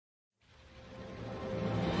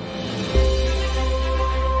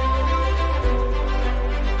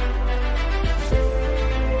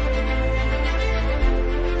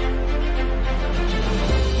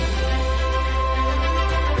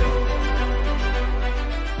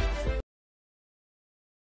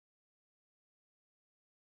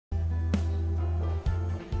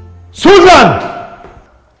Susan!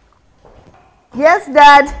 Yes,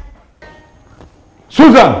 Dad.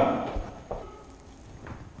 Susan!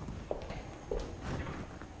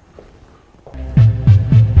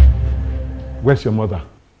 Where's your mother?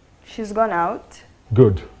 She's gone out.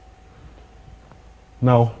 Good.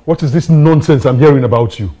 Now, what is this nonsense I'm hearing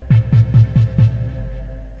about you?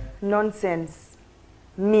 Nonsense.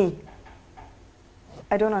 Me.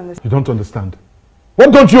 I don't understand. You don't understand?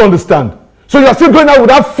 What don't you understand? So you're still going out with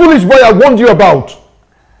that foolish boy I warned you about?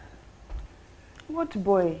 What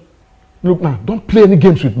boy? Look now, don't play any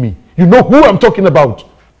games with me. You know who I'm talking about.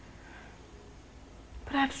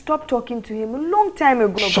 But I've stopped talking to him a long time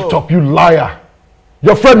ago. Shut up, you liar.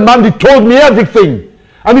 Your friend Mandy told me everything.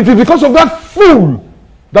 And it is because of that fool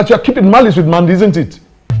that you're keeping malice with Mandy, isn't it?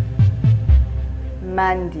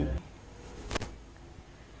 Mandy.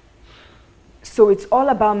 So it's all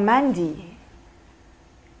about Mandy.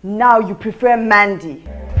 Now you prefer Mandy.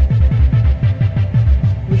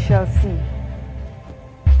 We shall see.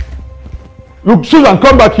 Look, Susan,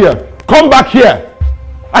 come back here. Come back here.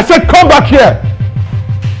 I said come back here.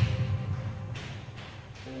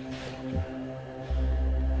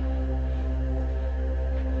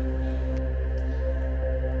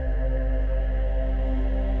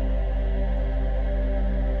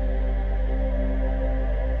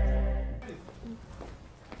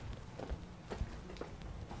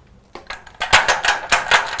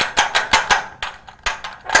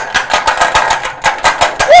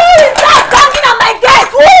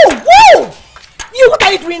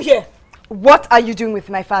 What are you doing with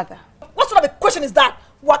my father? What sort of a question is that?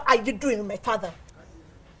 What are you doing with my father?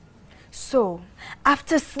 So,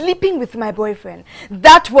 after sleeping with my boyfriend,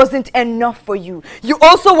 that wasn't enough for you. You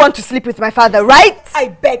also want to sleep with my father, right? I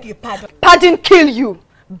beg your pardon. Pardon kill you.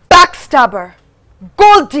 Backstabber.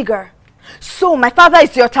 Gold digger. So, my father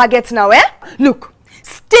is your target now, eh? Look,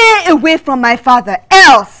 stay away from my father,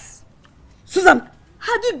 else. Susan,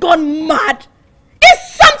 have you gone mad?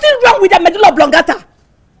 Is something wrong with the medulla oblongata?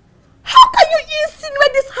 How can you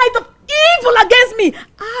insinuate this height of evil against me?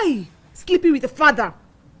 I, sleeping with the father.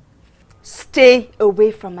 Stay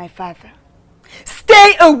away from my father.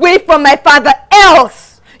 Stay away from my father,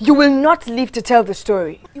 else you will not live to tell the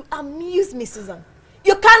story. You amuse me, Susan.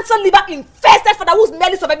 Your cancer liver infested father who's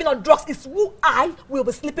merely surviving on drugs is who I will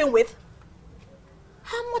be sleeping with.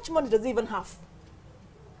 How much money does he even have?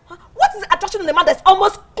 Huh? What is the attraction in a man that's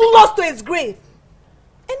almost close to his grave?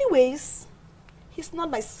 Anyways, he's not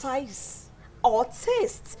my size or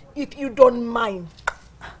taste, if you don't mind.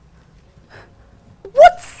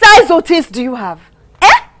 What size or taste do you have?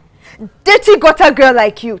 Eh? Dirty gutter girl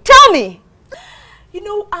like you. Tell me. You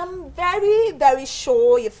know, I'm very, very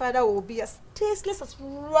sure your father will be as tasteless as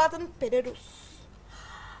rotten potatoes.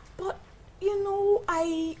 But, you know,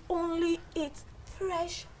 I only eat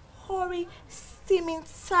fresh, hoary, steaming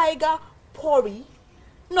tiger porridge.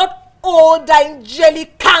 Not old and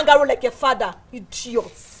jelly kangaroo like your father,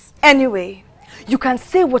 idiots. Anyway, you can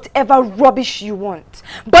say whatever rubbish you want.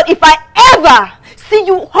 But if I ever see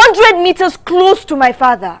you 100 meters close to my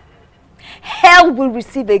father, hell will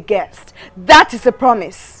receive a guest. That is a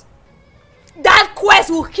promise. That quest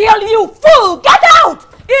will kill you, fool! Get out!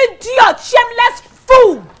 Idiot! Shameless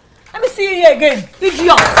fool! Let me see you here again,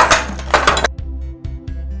 idiot!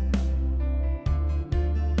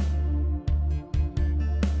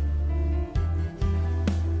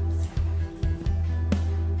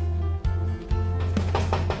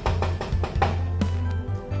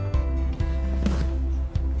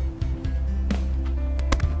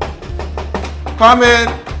 Come in.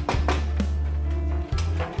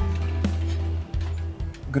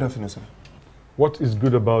 Good afternoon, sir. What is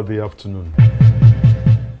good about the afternoon?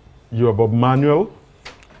 You are Bob Manuel?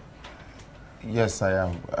 Yes, I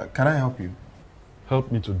am. Can I help you?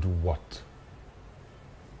 Help me to do what?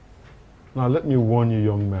 Now let me warn you,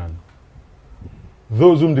 young man.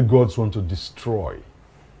 Those whom the gods want to destroy,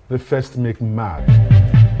 they first make mad.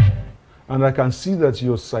 And I can see that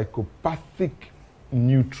your psychopathic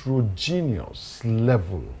neutrogenius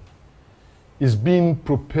level is being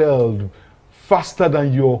propelled faster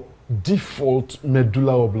than your default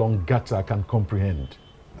medulla oblongata can comprehend.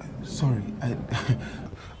 Sorry,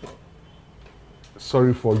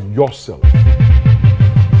 Sorry for yourself.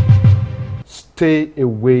 Stay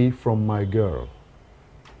away from my girl.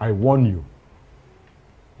 I warn you.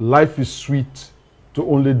 Life is sweet to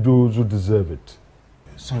only those who deserve it.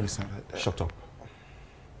 Sorry, sir. Shut up.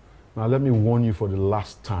 Now let me warn you for the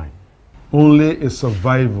last time. Only a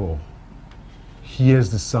survivor hears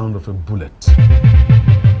the sound of a bullet.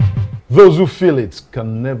 Those who feel it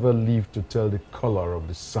can never live to tell the color of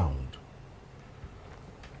the sound.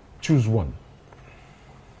 Choose one.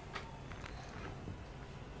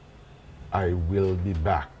 I will be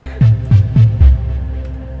back.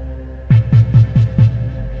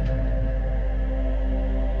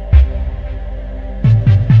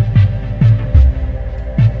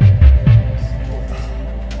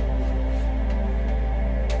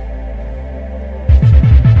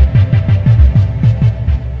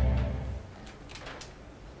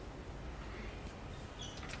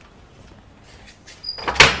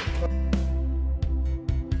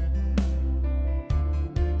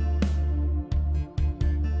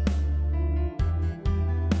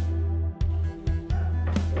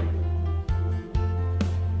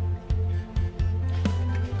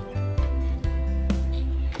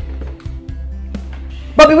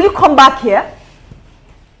 Bobby, will you come back here?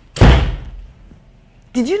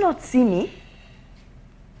 Did you not see me?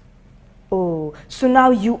 Oh, so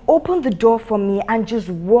now you open the door for me and just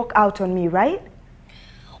walk out on me, right?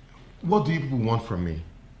 What do you people want from me?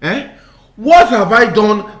 Eh? What have I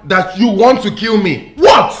done that you want to kill me?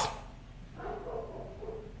 What?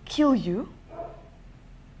 Kill you?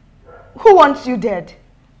 Who wants you dead?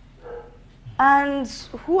 And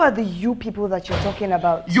who are the you people that you're talking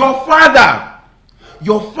about? Your father!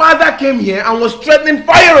 Your father came here and was threatening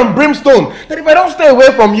fire and brimstone. That if I don't stay away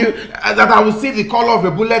from you, that I will see the color of a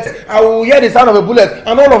bullet, I will hear the sound of a bullet,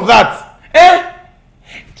 and all of that. Eh?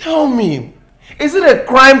 Tell me, is it a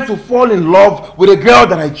crime to fall in love with a girl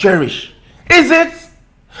that I cherish? Is it?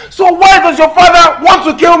 So why does your father want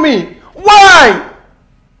to kill me? Why?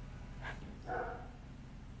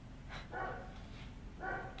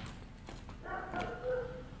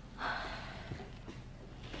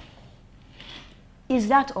 Is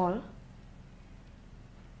that all?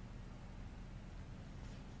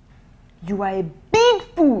 You are a big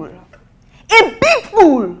fool. A big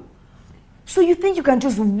fool! So you think you can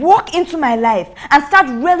just walk into my life and start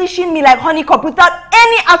relishing me like honeycomb without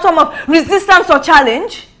any atom of resistance or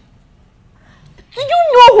challenge? Do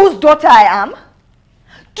you know whose daughter I am?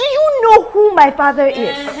 Do you know who my father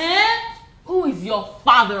is? Who is your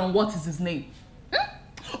father and what is his name?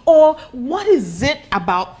 Or what is it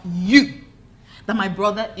about you that my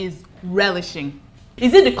brother is relishing?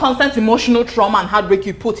 Is it the constant emotional trauma and heartbreak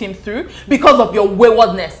you put him through because of your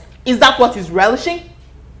waywardness? Is that what he's relishing?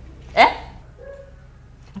 Eh?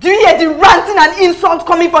 Do you hear the ranting and insults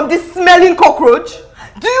coming from this smelling cockroach?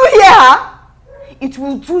 Do you hear her? It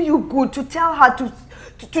will do you good to tell her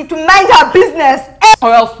to mind her business.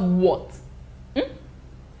 Or else what?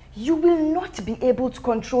 You will not be able to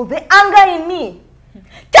control the anger in me.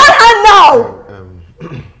 Tell her now!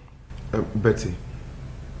 Betty,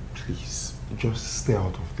 please, just stay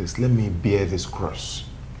out of this. Let me bear this cross.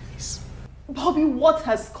 Please. Bobby, what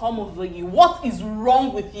has come over you? What is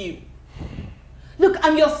wrong with you? Look,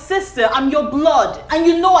 I'm your sister, I'm your blood, and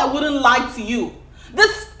you know I wouldn't lie to you.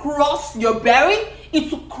 This cross you're bearing,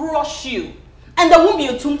 it will crush you. And there won't be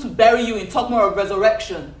a tomb to bury you in, talk more of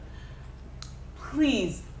resurrection.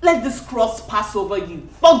 Please, let this cross pass over you.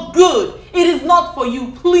 For good. It is not for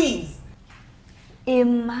you, please. A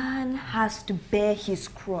man has to bear his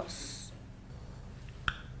cross.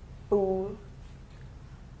 Oh.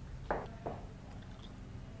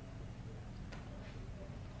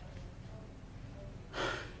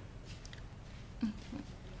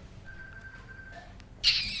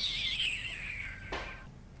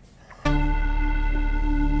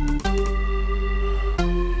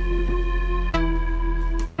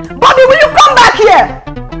 Bobby, will you come back here?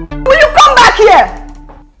 Will you come back here?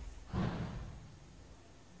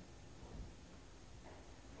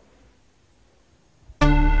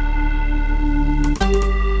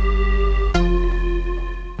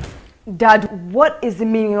 Dad, what is the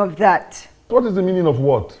meaning of that? What is the meaning of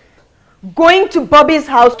what? Going to Bobby's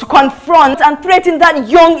house to confront and threaten that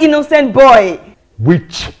young innocent boy.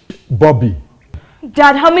 Which Bobby?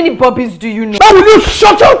 Dad, how many Bobbies do you know? Now will you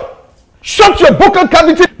shut up? Shut your vocal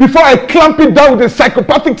cavity before I clamp it down with a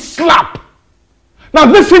psychopathic slap. Now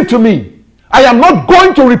listen to me. I am not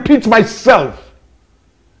going to repeat myself.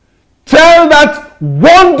 Tell that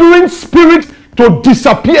wandering spirit to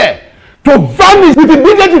disappear, to vanish with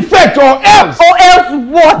immediate effect, or else. Or else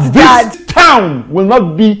what, Dad? This town will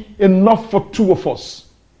not be enough for two of us.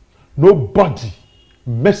 Nobody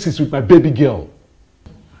messes with my baby girl.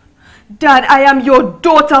 Dad, I am your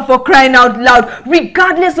daughter, for crying out loud,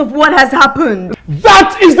 regardless of what has happened.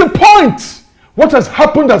 That is the point. What has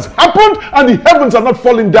happened, and the heavens are not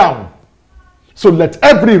falling down. So let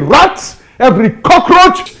every rat, every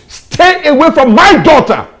cockroach stay away from my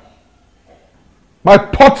daughter. My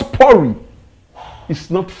potpourri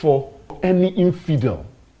is not for any infidel.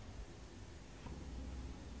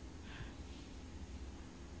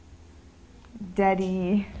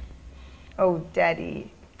 Daddy. Oh,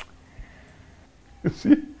 Daddy. You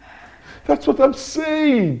see? That's what I'm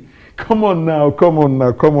saying. Come on now, come on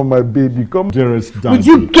now, come on, my baby. Come, dearest daddy. Would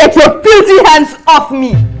you get your filthy hands off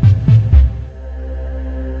me?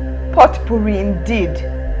 Potpourri indeed.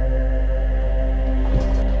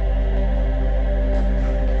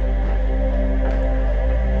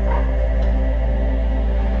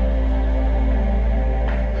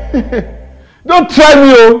 Don't try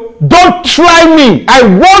me, oh. Don't try me. I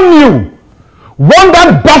warn you. Warn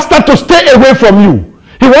that bastard to stay away from you.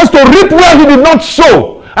 He wants to reap where he did not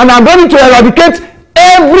sow. And I'm ready to eradicate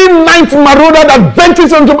every ninth marauder that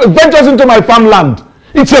ventures into my farmland.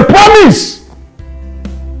 It's a promise.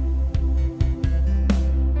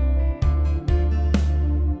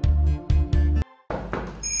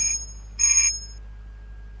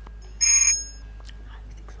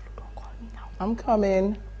 I'm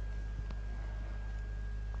coming.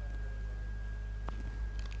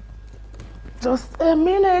 Just a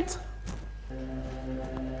minute.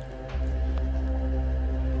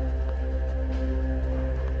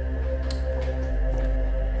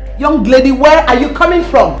 Young lady, where are you coming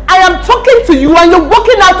from? I am talking to you and you're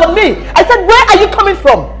walking out on me. I said, where are you coming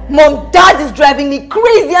from? Mom, Dad is driving me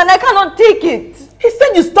crazy and I cannot take it. He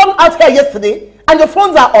said you stormed out here yesterday and your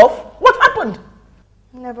phones are off. What happened?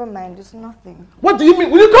 Never mind, it's nothing. What do you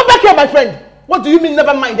mean? Will you come back here, my friend? What do you mean,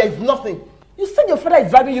 never mind? There is nothing. You said your father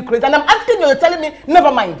is driving you crazy and I'm asking you, you're telling me,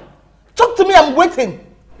 never mind. Talk to me, I'm waiting.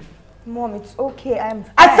 Mom, it's okay, I'm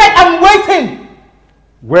fine. I said I'm waiting.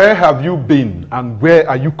 Where have you been and where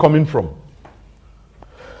are you coming from?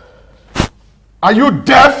 Are you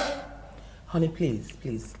deaf? Honey, please,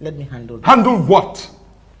 let me handle this. Handle what?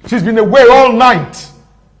 She's been away all night.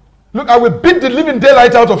 Look, I will beat the living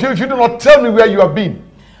daylight out of you if you do not tell me where you have been.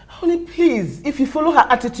 Honey, please, if you follow her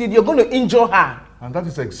attitude, you're going to injure her. And that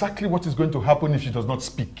is exactly what is going to happen if she does not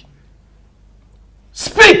speak.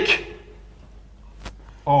 Speak!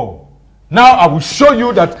 Oh, now I will show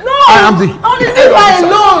you that No! I am the... Honey, leave her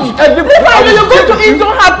alone! Leave her alone, you're going to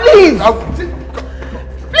injure her, please!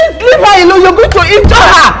 Please, leave her alone, you're going to injure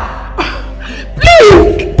her!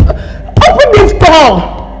 Please! Open this door!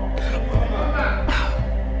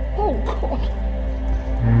 Oh, God.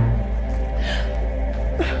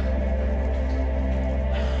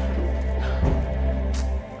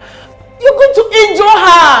 You're going to injure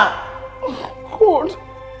her! Oh, God.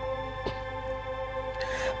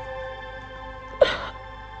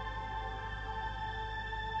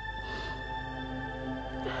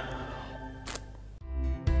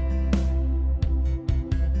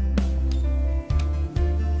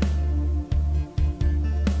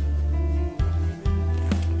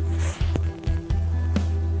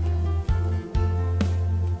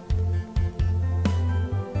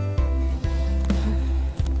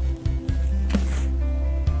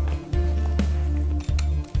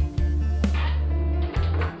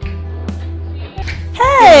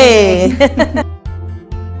 Hey!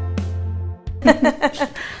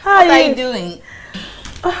 What are you doing?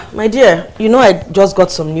 My dear, you know I just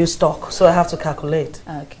got some new stock, so I have to calculate.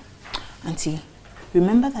 Okay. Auntie,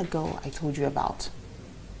 remember that girl I told you about?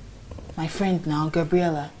 My friend now,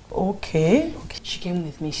 Gabriella. Okay. She came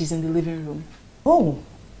with me. She's in the living room. Oh,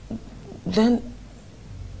 then...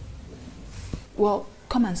 Well,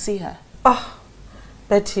 come and see her. Ah,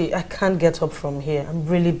 Betty, I can't get up from here. I'm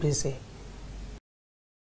really busy.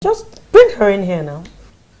 Just bring her in here now.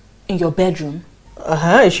 In your bedroom?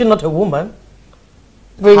 Is she not a woman?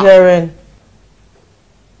 Bring her in.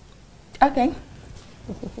 Okay.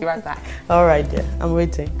 Be right back. All right, dear. I'm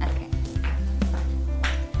waiting. Okay.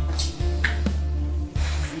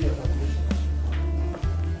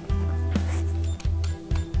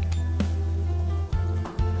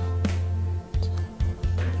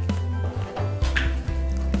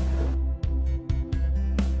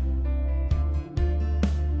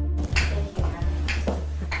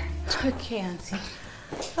 Okay, Auntie.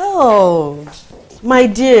 Oh, my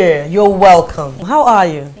dear, you're welcome. How are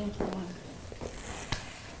you? Thank you, Mom.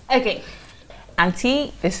 Okay.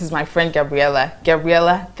 Auntie, this is my friend Gabriella.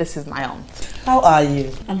 Gabriella, this is my aunt. How are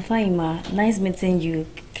you? I'm fine, Ma. Nice meeting you.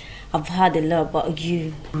 I've heard a lot about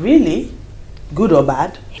you. Really? Good or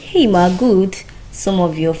bad? Hey, Ma, good. Some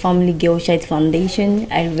of your Family Girl Child Foundation.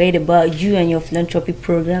 I read about you and your philanthropy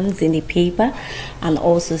programs in the paper and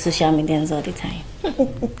also social medias all the time.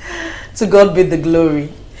 To God be the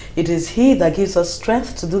glory. It is He that gives us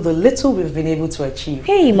strength to do the little we've been able to achieve.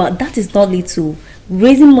 Hey, Ma, that is not little.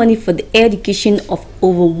 Raising money for the education of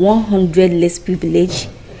over 100 less privileged.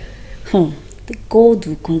 The God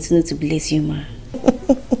will continue to bless you, Ma.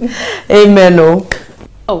 Amen, oh.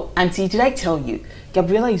 Oh, Auntie, did I tell you?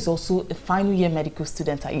 Gabriella is also a final year medical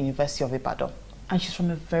student at University of Ibadan. And she's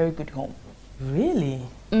from a very good home. Really?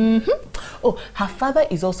 Oh, her father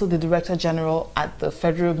is also the Director General at the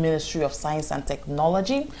Federal Ministry of Science and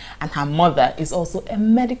Technology, and her mother is also a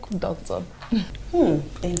medical doctor.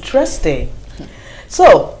 Interesting.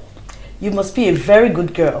 So, you must be a very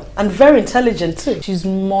good girl and very intelligent too. She's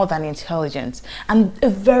more than intelligent and a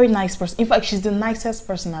very nice person. In fact, she's the nicest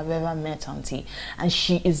person I've ever met, Auntie. And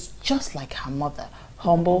she is just like her mother.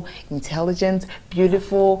 Humble, intelligent,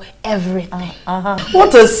 beautiful, everything.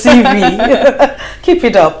 What a CV. Keep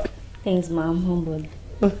it up. Thanks, Mom. Humble.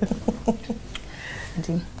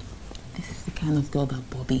 Auntie, this is the kind of girl that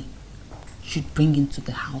Bobby should bring into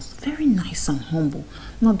the house. Very nice and humble.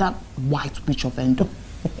 Not that white witch of Endo.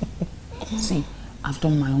 See, I've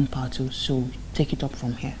done my own part too, so take it up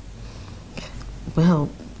from here. Well,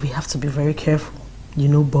 we have to be very careful. You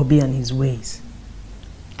know Bobby and his ways.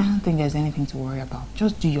 I don't think there's anything to worry about.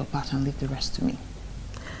 Just do your part and leave the rest to me.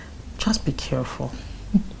 Just be careful.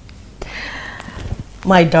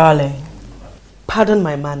 My darling, pardon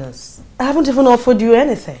my manners. I haven't even offered you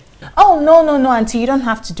anything. Oh, no, Auntie. You don't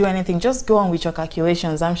have to do anything. Just go on with your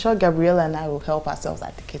calculations. I'm sure Gabriella and I will help ourselves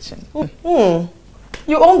at the kitchen.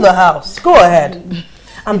 You own the house. Go ahead.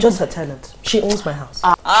 I'm just her tenant. She owns my house.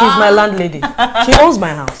 She's my landlady. She owns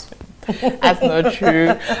my house. That's not true.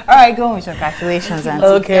 All right, go on with your calculations, Auntie.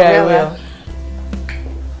 Okay, Gabriella. I will.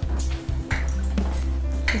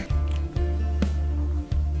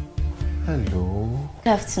 Hello. Good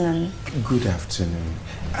afternoon. Good afternoon.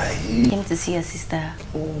 I Came to see your sister.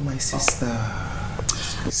 Oh, my sister.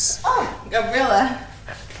 Yes. Oh, Gabriella.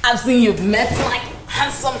 I've seen you've met my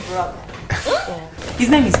handsome brother. His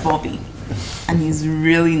name is Bobby, and he's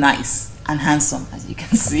really nice and handsome, as you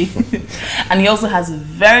can see. And he also has a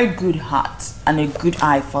very good heart and a good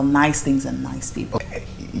eye for nice things and nice people.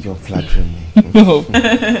 You're flattering me.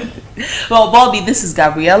 Well, Bobby, this is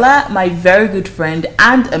Gabriella, my very good friend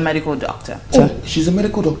and a medical doctor. Oh, she's a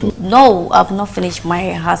medical doctor? No, I've not finished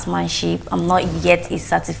my housemanship. I'm not yet a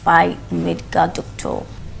certified medical doctor.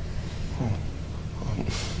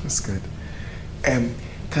 That's good.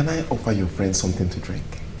 Can I offer your friend something to drink?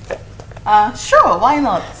 Sure, why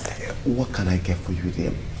not? What can I get for you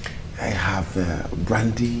there? I have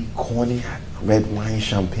brandy, cognac, red wine,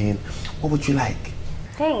 champagne. What would you like?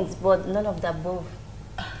 Thanks, but none of the above.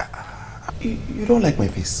 You don't like my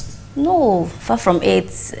face? No, far from it.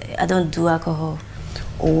 I don't do alcohol.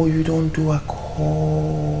 Oh, you don't do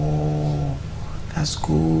alcohol. That's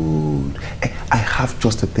good. I have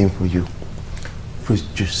just a thing for you. Fruit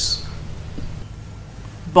juice.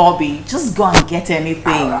 Bobby, just go and get anything.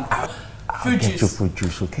 I'll Fruit get juice. you fruit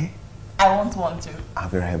juice, okay? I want one too. I'll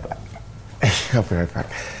be right back. I'll be right back.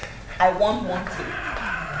 I want one too.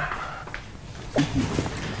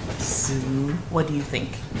 So, what do you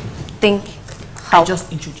think? Think how? I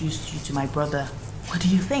just introduced you to my brother. What do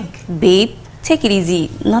you think? Babe, take it easy.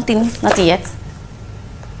 Nothing yet.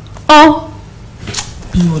 Oh!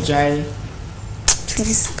 No, Jerry.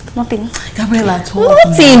 Please, nothing. Gabriella, talk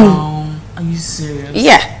Nothing. now. Are you serious?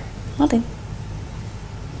 Yeah, nothing.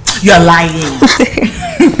 You're lying.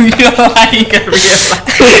 You're lying, Gabriella.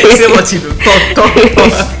 Say what you do. Talk.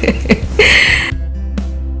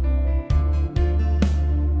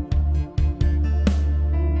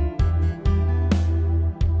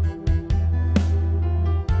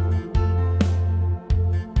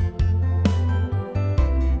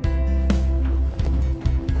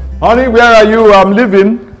 Honey, where are you? I'm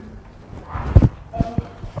leaving.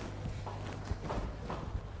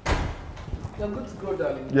 You're good to go,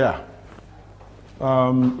 darling. Yeah.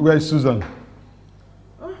 Where is Susan?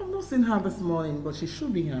 I have not seen her this morning, but she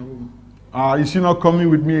should be in her room. Is she not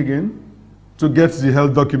coming with me again to get the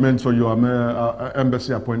health documents for your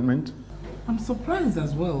embassy appointment? I'm surprised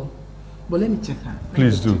as well, but let me check her.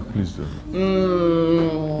 Please do, please do.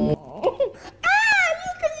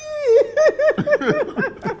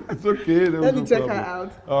 It's okay. Let me check her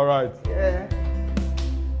out. All right. Yeah.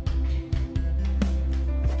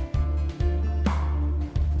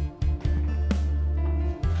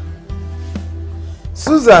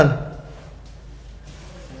 Susan.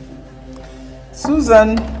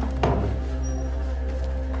 Susan.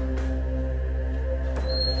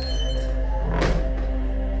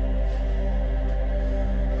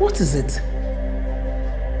 What is it?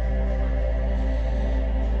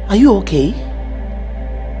 Are you okay?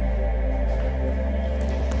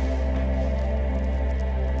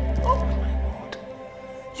 Oh my God.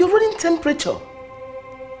 You're running temperature.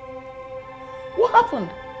 What happened?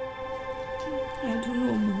 I don't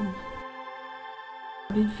know, Mom.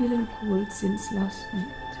 I've been feeling cold since last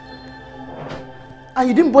night. And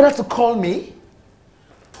you didn't bother to call me?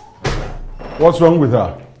 What's wrong with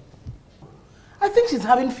her? I think she's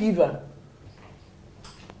having fever.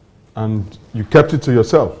 And you kept it to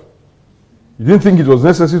yourself. You didn't think it was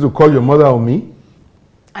necessary to call your mother or me?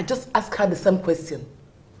 I just asked her the same question.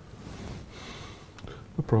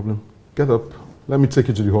 No problem. Get up. Let me take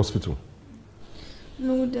you to the hospital.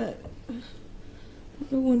 No, Dad. I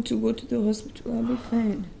don't want to go to the hospital. I'll be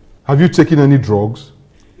fine. Have you taken any drugs?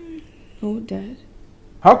 No, Dad.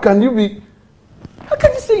 How can you be... How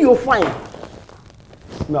can you say you're fine?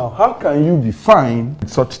 Now, how can you be fine at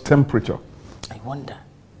such temperature? I wonder.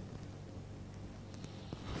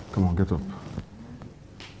 Come on, get up.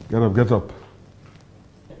 Get up, get up.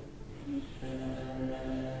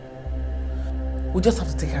 We just have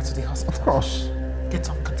to take her to the hospital. Of course. Get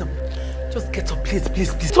up, get up. Just get up, please,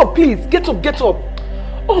 please, please. Stop, please. Get up, get up.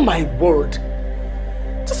 Oh my word.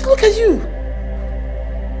 Just look at you.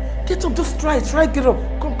 Get up, just try, get up.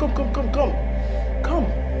 Come. Come.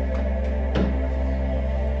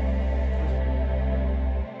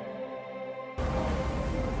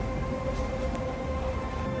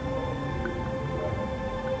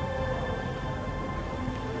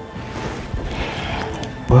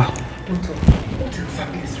 Well, What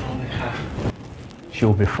exactly is wrong with her? she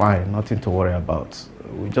will be fine, nothing to worry about.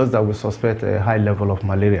 Just that we suspect a high level of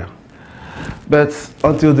malaria. But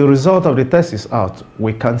until the result of the test is out,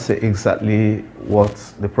 we can't say exactly what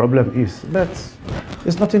the problem is. But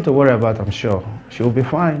it's nothing to worry about, I'm sure. She'll be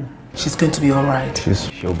fine. She's going to be all right.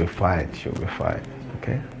 She'll be fine,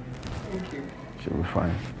 okay? Thank you. She'll be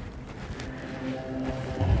fine.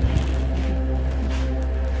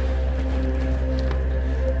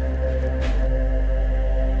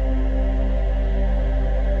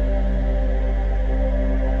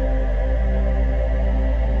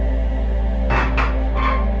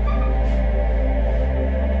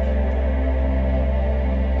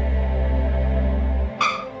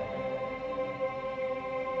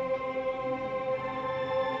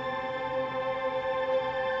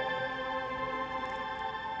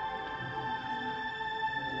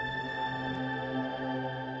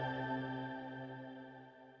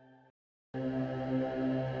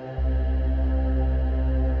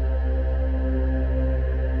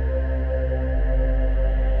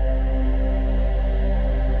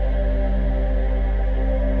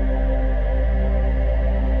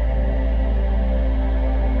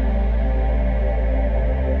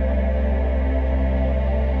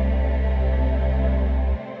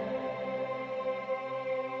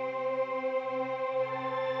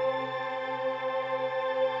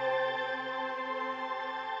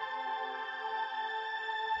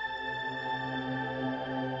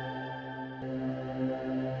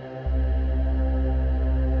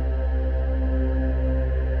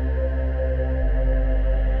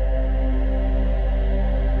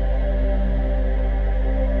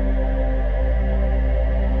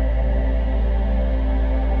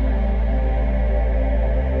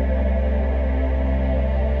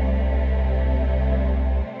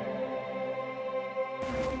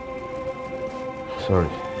 Sorry.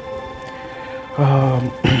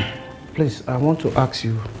 Please, I want to ask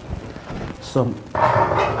you some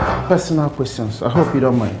personal questions. I hope you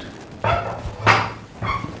don't mind.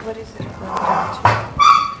 What is it about?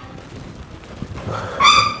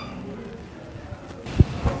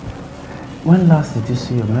 When last did you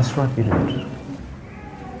see your menstrual period?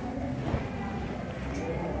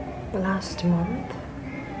 Last month?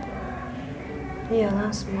 Yeah,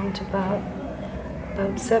 last month, about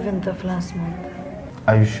 7th of last month.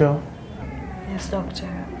 Are you sure? Yes, doctor.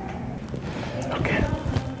 Okay.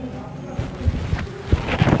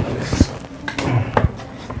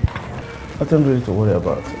 Nothing really to worry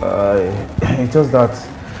about. It's just that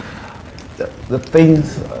the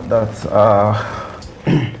things that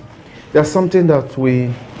there's something that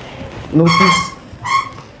we noticed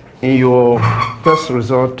in your test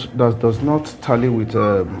result that does not tally with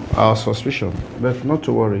our suspicion. But not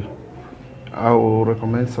to worry. I will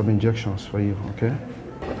recommend some injections for you, okay?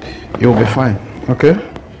 You'll be fine, okay?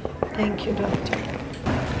 Thank you, doctor.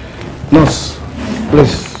 Nurse,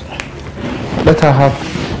 please, let her have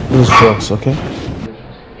those drugs, okay?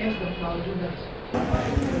 Yes, doctor, I'll do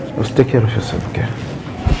that. Just take care of yourself, okay?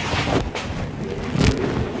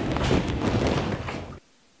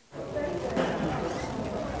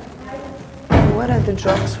 What are the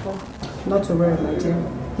drugs for? Not to worry, my dear.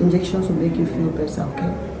 Injections will make you feel better,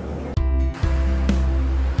 okay?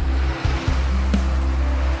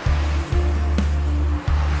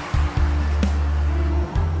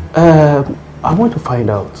 I want to find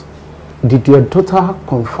out, did your daughter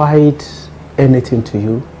confide anything to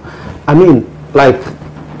you? I mean, like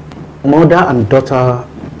mother and daughter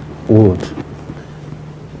would.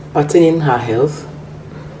 Pertaining her health?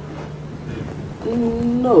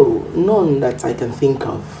 No, none that I can think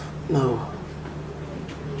of. No.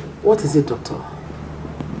 What is it, doctor?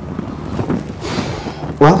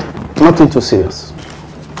 Well, nothing too serious.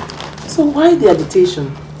 So why the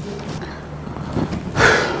agitation?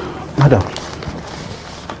 Madam.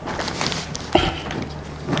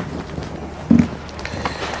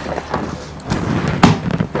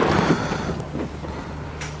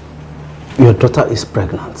 Your daughter is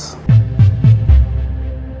pregnant.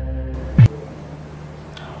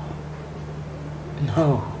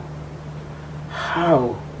 No.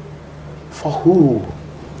 How? For who?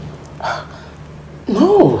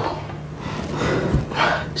 No.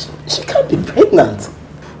 She can't be pregnant.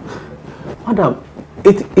 Madam,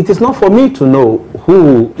 it is not for me to know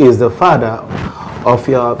who is the father of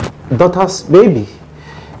your daughter's baby.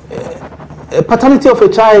 Paternity of a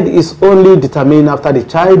child is only determined after the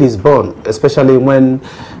child is born, especially when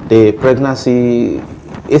the pregnancy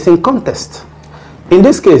is in contest. In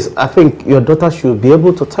this case, I think your daughter should be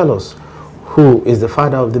able to tell us who is the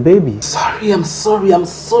father of the baby. I'm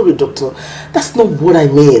sorry, doctor. That's not what I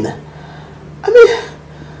mean. I mean,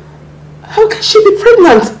 how can she be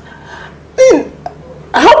pregnant? I mean,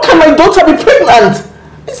 how can my daughter be pregnant?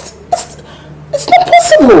 It's not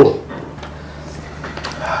possible.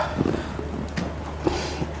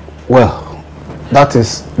 Well, that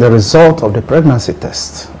is the result of the pregnancy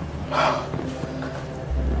test.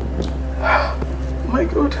 My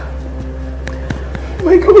God.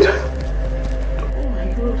 My God. Oh my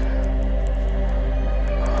God.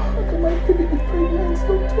 How can my baby be pregnant,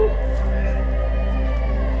 doctor?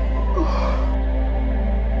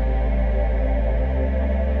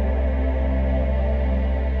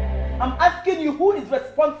 I'm asking you who is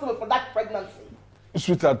responsible for that pregnancy.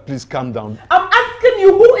 Sweetheart, please calm down. I'm asking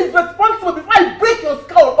you who is responsible before I break your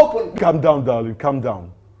skull open. Calm down, darling, calm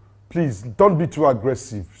down. Please, don't be too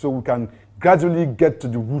aggressive so we can gradually get to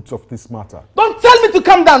the roots of this matter. Don't tell me to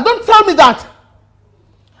calm down. Don't tell me that.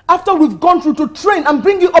 After we've gone through to train and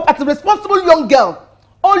bring you up as a responsible young girl,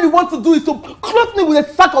 all you want to do is to clothe me with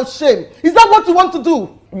a sack of shame. Is that what you want to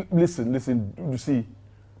do? Listen, you see,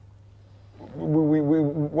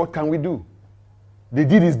 what can we do? The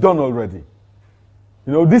deed is done already.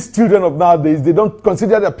 You know, these children of nowadays, they don't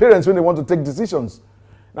consider their parents when they want to take decisions.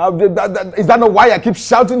 Now, is that not why I keep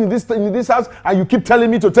shouting in this house and you keep telling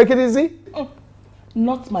me to take it easy?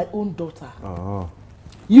 Not my own daughter.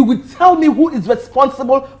 You will tell me who is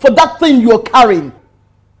responsible for that thing you're carrying.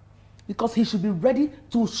 Because he should be ready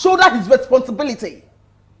to shoulder his responsibility.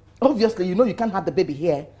 Obviously, you know you can't have the baby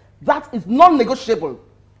here. That is non-negotiable.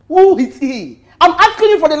 Who is he? I'm asking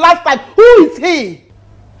you for the last time. Who is he?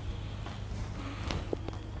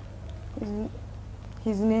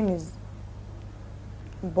 His name is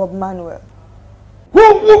Bob Manuel.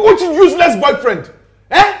 What a useless boyfriend?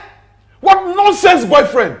 Eh? What nonsense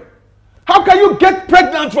boyfriend? How can you get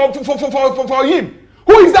pregnant for him?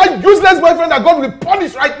 Who is that useless boyfriend that God will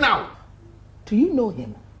punish right now? Do you know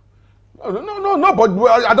him? No, but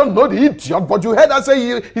I don't know the idiot, but you heard her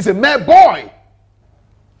say he's a mere boy.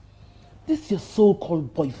 This is your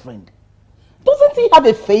so-called boyfriend. Doesn't he have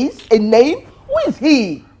a face, a name? Who is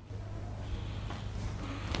he?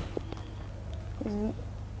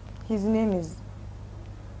 His name is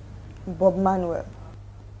Bob Manuel.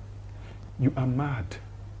 You are mad.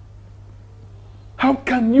 How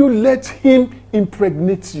can you let him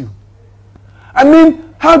impregnate you? I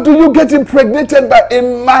mean, how do you get impregnated by a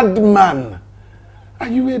madman? Are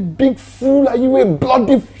you a big fool? Are you a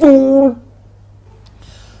bloody fool?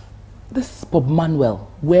 This Bob Manuel,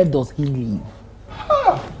 where does he live?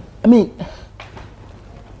 I mean,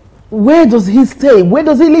 where does he stay? Where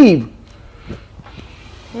does he live?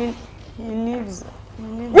 He lives.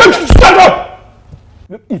 Shut up!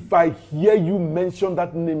 If I hear you mention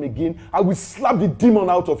that name again, I will slap the demon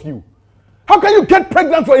out of you. How can you get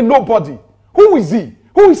pregnant for a nobody? Who is he?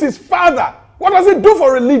 Who is his father? What does he do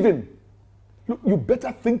for a living? Look, you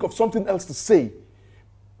better think of something else to say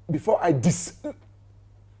before I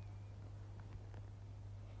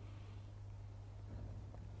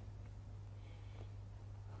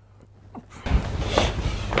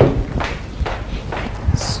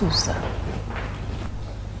Susan,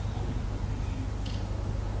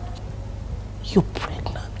 you're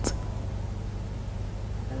pregnant.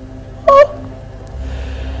 Oh.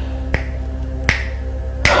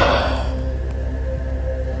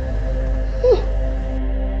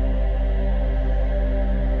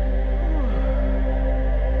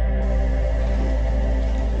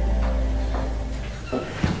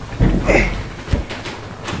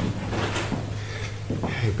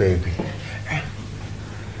 Hey, baby.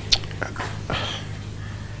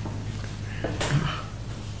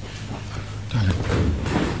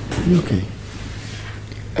 You okay?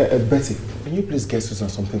 Betty, can you please get Susan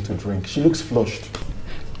something to drink? She looks flushed.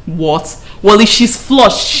 What? Well, if she's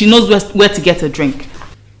flushed, she knows where to get a drink.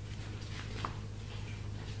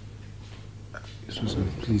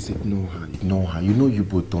 Susan, please ignore her. Ignore her. You know you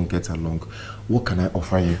both don't get along. What can I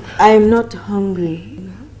offer you? I am not hungry.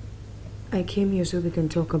 I came here so we can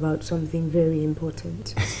talk about something very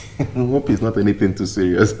important. I hope it's not anything too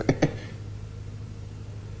serious.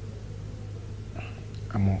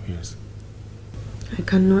 I'm all ears. I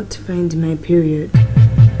cannot find my period.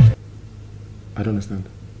 I don't understand.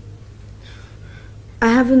 I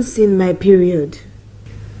haven't seen my period.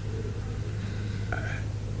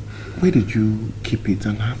 Where did you keep it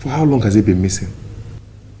and for how long has it been missing?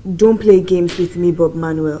 Don't play games with me, Bob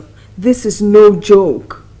Manuel. This is no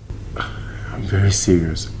joke. I'm very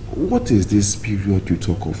serious. What is this period you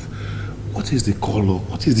talk of? What is the color?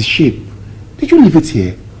 What is the shape? Did you leave it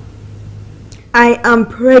here? I am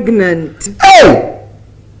pregnant. Hey!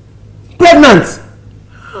 Pregnant?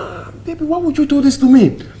 Baby, why would you do this to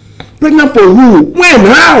me? Pregnant for who? When?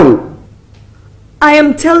 How? I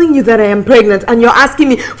am telling you that I am pregnant and you're asking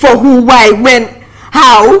me for who, why, when,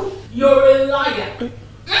 how? You're a liar.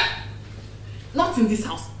 Not in this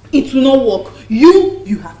house. It will not work.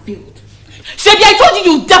 You have failed. Shebi, I told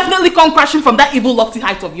you definitely come crashing from that evil lofty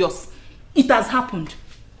height of yours. It has happened.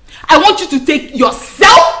 I want you to take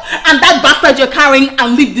yourself and that bastard you're carrying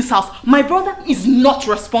and leave this house. My brother is not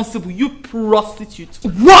responsible, you prostitute.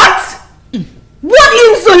 What? What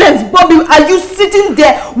insolence, Bobby? Are you sitting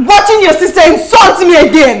there watching your sister insult me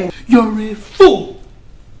again? You're a fool.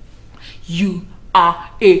 You are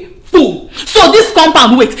a fool. So this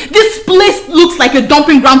compound, wait, this place looks like a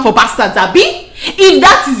dumping ground for bastards, Abi? If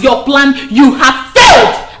that is your plan, you have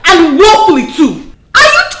failed, and woefully too. Are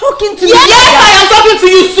you talking to me? Yes, I am talking to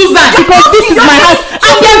you, Susan. Because this is my house,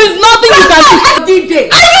 and there is nothing you can do.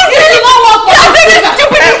 Are you doing not work for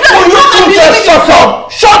You just shut up!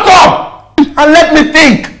 Shut up! And let me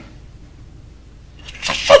think!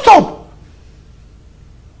 Shut up!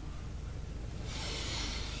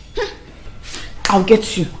 I'll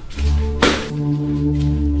get you.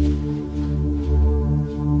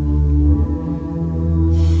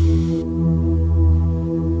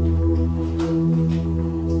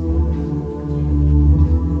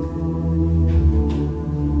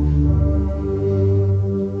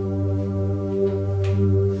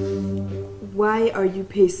 Why are you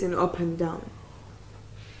pacing up and down?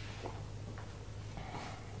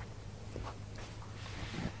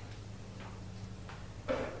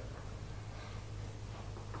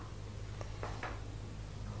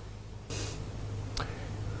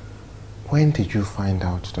 When did you find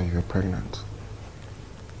out that you were pregnant?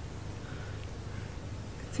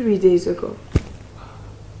 3 days ago.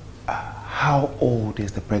 How old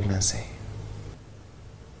is the pregnancy?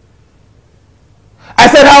 I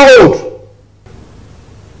said how old?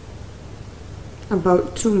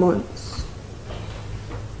 About 2 months.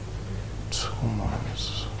 2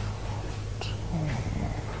 months. 2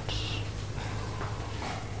 months.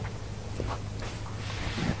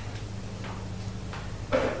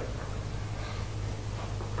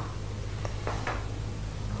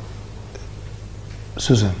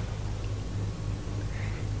 Susan,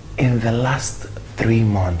 in the last 3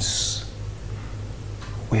 months,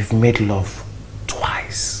 we've made love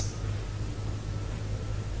twice.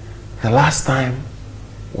 The last time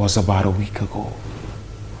was about a week ago.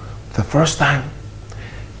 The first time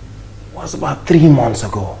was about 3 months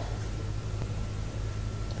ago.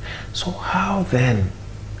 So how then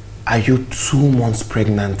are you 2 months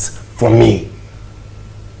pregnant for me?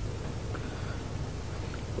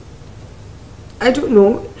 I don't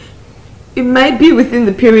know. It might be within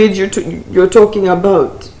the period you're talking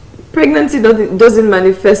about. Pregnancy doesn't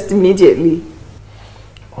manifest immediately.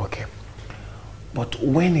 Okay. But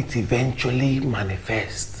when it eventually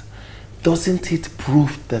manifests, doesn't it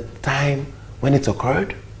prove the time when it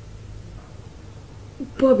occurred?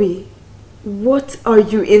 Bobby, what are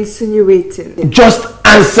you insinuating? Just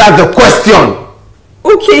answer the question!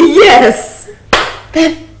 Okay, yes!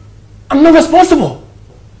 Then I'm not responsible.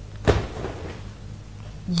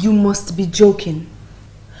 You must be joking.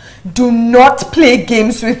 Do not play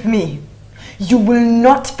games with me. You will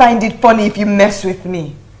not find it funny if you mess with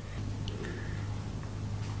me.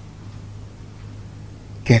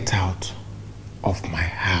 Get out of my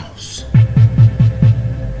house.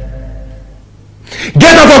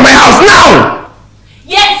 Get out of my house now!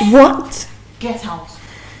 Yes! What? Get out.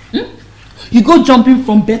 You go jumping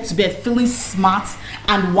from bed to bed feeling smart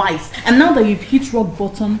and wise. And now that you've hit rock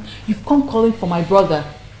bottom, you've come calling for my brother.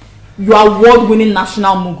 You are award-winning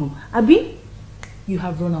national mugu. Abi, you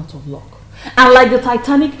have run out of luck. And like the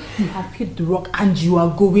Titanic, you have hit the rock and you are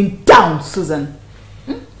going down, Susan.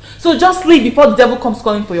 So just leave before the devil comes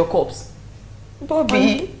calling for your corpse.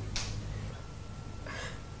 Bobby.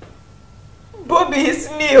 Bobby, it's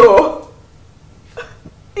me, oh.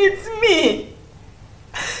 It's me.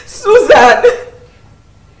 Susan.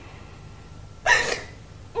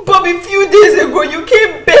 Bobby, a few days ago you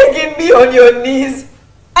came begging me on your knees.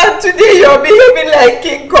 And today you're behaving like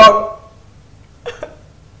King Kong.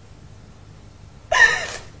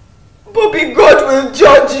 Bobby, God will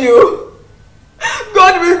judge you.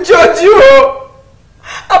 God will judge you.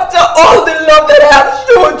 After all the love that I have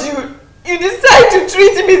showed you, you decide to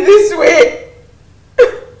treat me this way.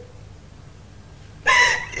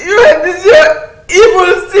 You and this your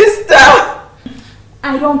evil sister.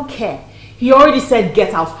 I don't care. He already said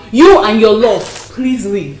get out. You and your love, please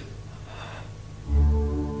leave.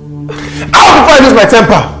 How before I lose my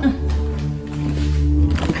temper?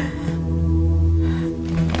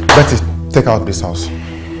 Betty, take her out of this house.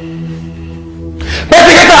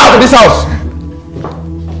 Betty, get her out of this house!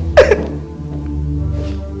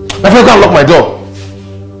 My friend can't lock my door.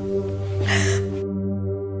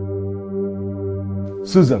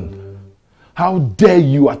 Susan, how dare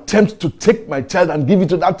you attempt to take my child and give it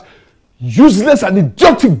to that useless and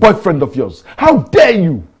idiotic boyfriend of yours? How dare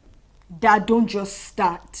you? Dad, don't just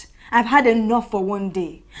start. I've had enough for one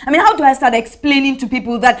day. I mean, how do I start explaining to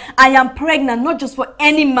people that I am pregnant not just for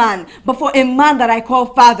any man, but for a man that I call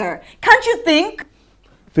father? Can't you think?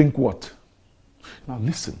 Think what? Now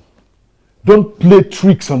listen, don't play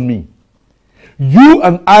tricks on me. You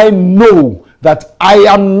and I know that I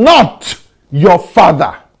am not your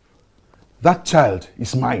father. That child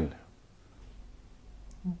is mine.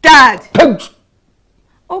 Dad!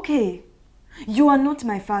 Okay, you are not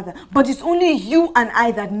my father, but it's only you and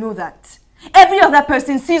I that know that. Every other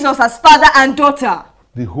person sees us as father and daughter.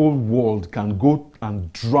 The whole world can go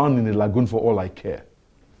and drown in a lagoon for all I care.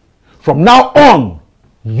 From now on,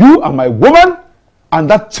 you are my woman and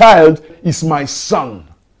that child is my son.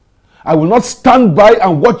 I will not stand by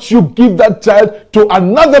and watch you give that child to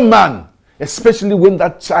another man, especially when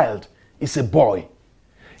that child is a boy.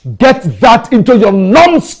 Get that into your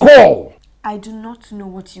numbskull. I do not know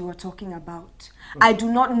what you are talking about. I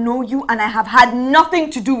do not know you and I have had nothing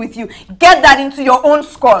to do with you. Get that into your own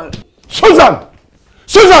skull. Susan!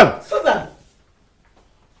 Susan! Susan!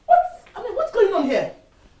 What's going on here?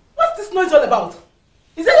 What's this noise all about?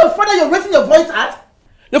 Is that your father you're raising your voice at?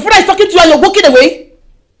 Your father is talking to you and you're walking away?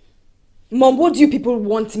 Mom, what do you people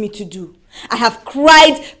want me to do? I have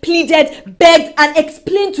cried, pleaded, begged and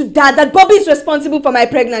explained to Dad that Bobby is responsible for my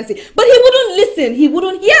pregnancy. But he wouldn't listen. He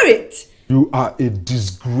wouldn't hear it. You are a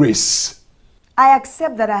disgrace. I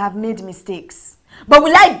accept that I have made mistakes. But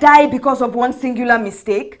will I die because of one singular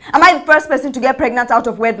mistake? Am I the first person to get pregnant out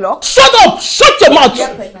of wedlock? Shut up! Shut your mouth!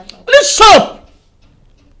 Please shut up!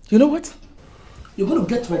 You know what? You're going to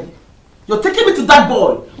get ready. You're taking me to that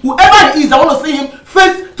boy. Whoever he is, I want to see him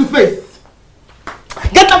face to face.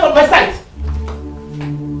 Get out of my sight!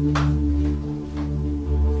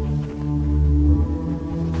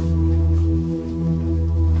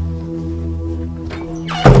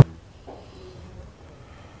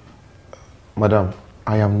 Madam,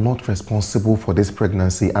 I am not responsible for this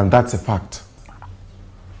pregnancy and that's a fact.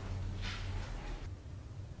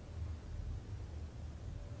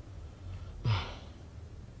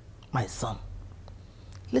 My son,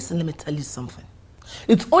 listen, let me tell you something.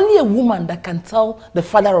 It's only a woman that can tell the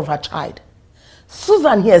father of her child.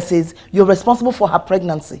 Susan here says you're responsible for her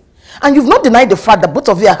pregnancy. And you've not denied the fact that both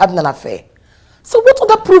of you are having an affair. So what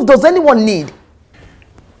other proof does anyone need?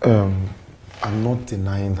 I'm not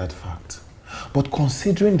denying that fact. But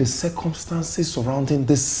considering the circumstances surrounding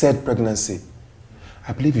this said pregnancy,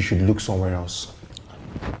 I believe you should look somewhere else.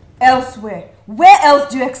 Elsewhere? Where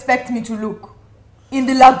else do you expect me to look? In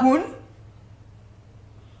the lagoon?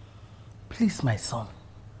 Please, my son.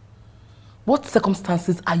 What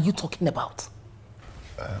circumstances are you talking about?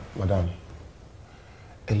 Madam,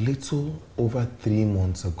 a little over 3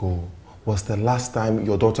 months ago was the last time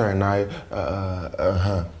your daughter and I,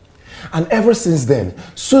 And ever since then,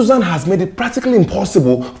 Susan has made it practically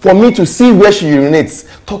impossible for me to see where she urinates,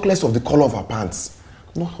 talk less of the color of her pants.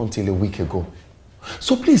 Not until a week ago.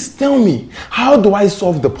 So please tell me, how do I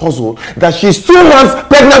solve the puzzle that she's 2 months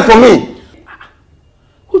pregnant for me?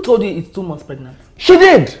 Who told you it's 2 months pregnant? She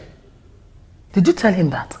did. Did you tell him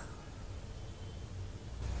that?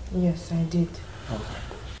 Yes, I did. Okay.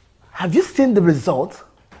 Have you seen the result?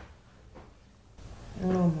 No,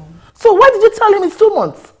 Mom. So why did you tell him it's 2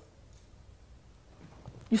 months?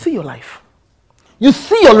 You see your life. You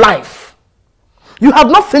see your life. You have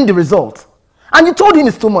not seen the result. And you told him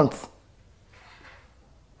it's 2 months.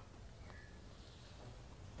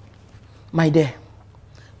 My dear,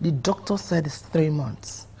 the doctor said it's 3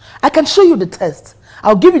 months. I can show you the test.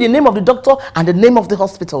 I'll give you the name of the doctor and the name of the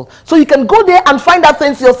hospital. So you can go there and find out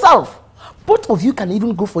things yourself. Both of you can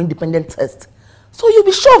even go for independent tests. So you'll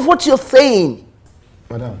be sure of what you're saying.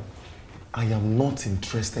 Madam, I am not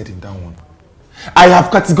interested in that one. I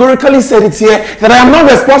have categorically said it here that I am not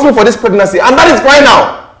responsible for this pregnancy, and that is fine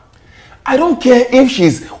now. I don't care if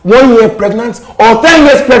she's 1 year pregnant or 10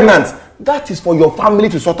 years pregnant. That is for your family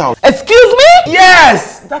to sort out. Excuse me?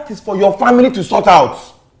 Yes, that is for your family to sort out.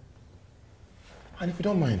 And if you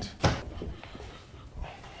don't mind,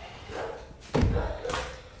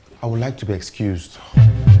 I would like to be excused.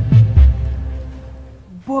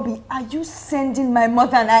 Bobby, are you sending my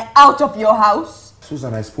mother and I out of your house?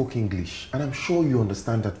 Susan, I spoke English, and I'm sure you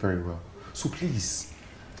understand that very well. So please.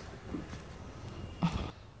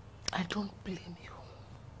 I don't blame you.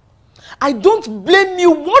 I don't blame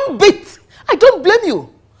you one bit. I don't blame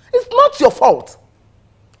you. It's not your fault.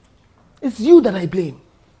 It's you that I blame.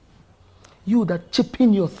 You that chip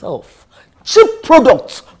in yourself. Cheap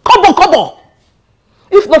products. Kobo.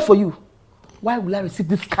 If not for you, why will I receive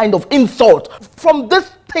this kind of insult from this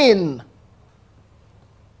thing?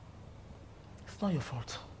 It's not your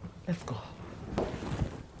fault. Let's go.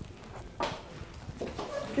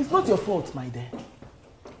 It's not your fault, my dear.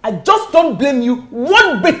 I just don't blame you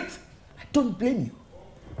one bit. I don't blame you.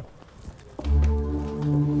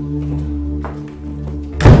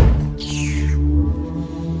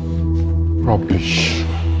 Rubbish.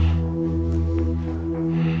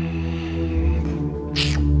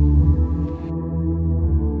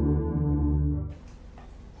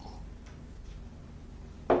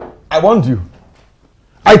 I warned you.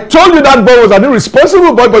 I told you that boy was an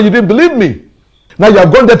irresponsible boy, but you didn't believe me. Now you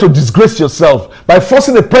have gone there to disgrace yourself by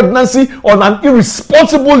forcing a pregnancy on an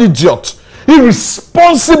irresponsible idiot.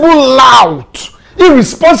 Irresponsible lout.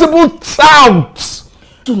 Irresponsible tout.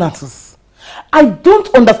 Donatus, I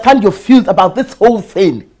don't understand your feels about this whole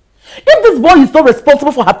thing. If this boy is not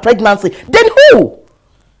responsible for her pregnancy, then who?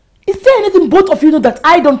 Is there anything both of you know that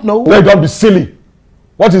I don't know? No, don't be silly.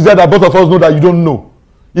 What is there that both of us know that you don't know?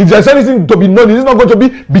 If there's anything to be known, is it not going to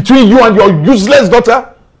be between you and your useless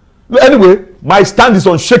daughter? Anyway, my stand is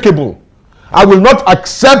unshakable. I will not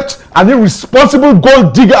accept an irresponsible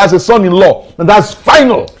gold digger as a son-in-law. And that's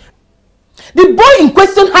final. The boy in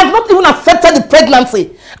question has not even accepted the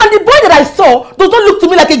pregnancy. And the boy that I saw does not look to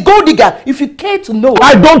me like a gold digger, if you care to know.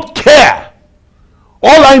 I don't care.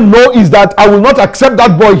 All I know is that I will not accept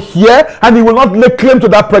that boy here and he will not lay claim to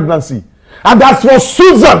that pregnancy. And as for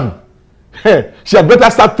Susan, she had better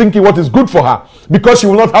start thinking what is good for her, because she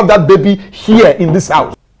will not have that baby here in this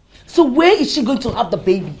house. So where is she going to have the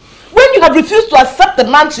baby? When you have refused to accept the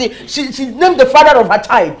man she named the father of her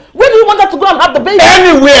child, where do you want her to go and have the baby?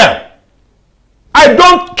 Anywhere! I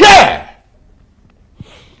don't care!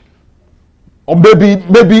 Or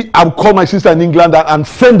maybe I'll call my sister in England and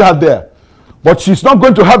send her there. But she's not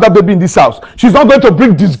going to have that baby in this house. She's not going to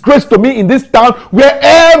bring disgrace to me in this town where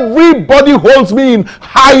everybody holds me in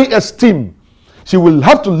high esteem. She will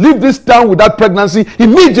have to leave this town with that pregnancy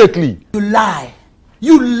immediately. You lie.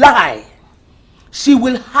 You lie. She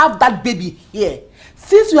will have that baby here.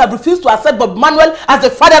 Since you have refused to accept Bob Manuel as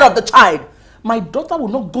the father of the child, my daughter will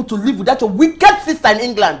not go to live without your wicked sister in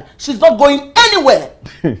England. She's not going anywhere.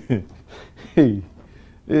 Hey,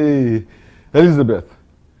 Elizabeth,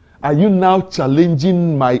 are you now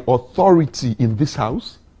challenging my authority in this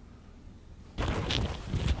house?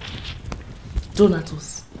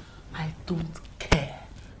 Donatus, I don't care.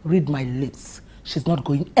 Read my lips. She's not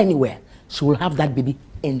going anywhere. She will have that baby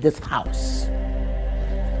in this house.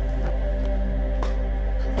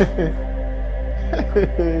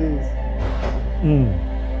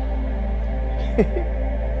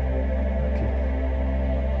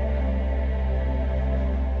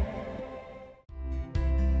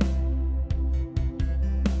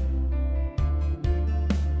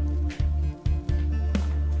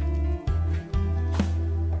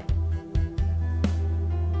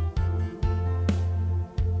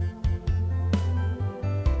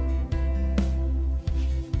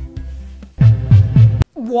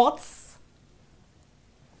 What?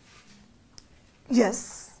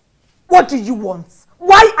 Yes. What do you want?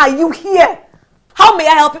 Why are you here? How may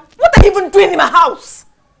I help you? What are you even doing in my house?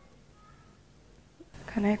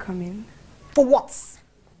 Can I come in? For what?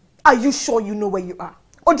 Are you sure you know where you are?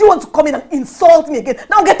 Or do you want to come in and insult me again?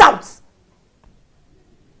 Now get out!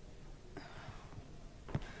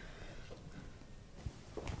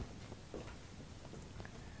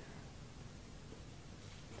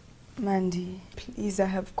 Mandy, please, I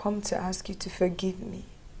have come to ask you to forgive me.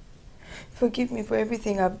 Forgive me for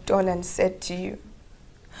everything I've done and said to you.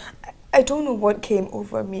 I don't know what came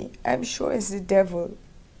over me. I'm sure it's the devil.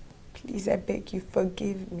 Please, I beg you,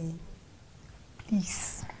 forgive me.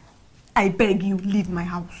 Please, I beg you, leave my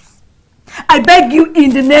house. I beg you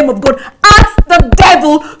in the name of God, ask the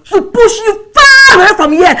devil to push you far away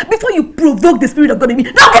from here before you provoke the spirit of God in me.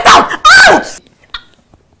 Now get out! Out!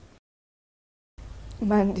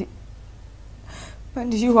 Mandy,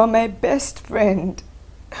 you are my best friend.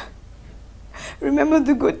 Remember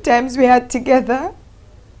the good times we had together?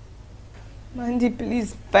 Mandy,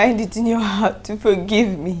 please find it in your heart to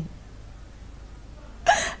forgive me.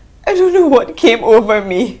 I don't know what came over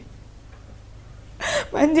me.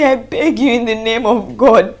 Mandy, I beg you in the name of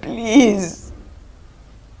God, please.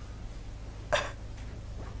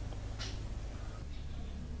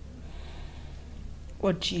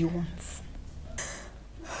 What do you want?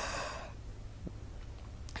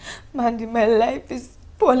 Mandy, my life is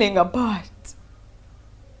falling apart.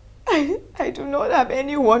 I do not have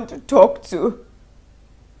anyone to talk to.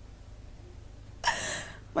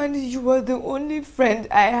 Mandy, you are the only friend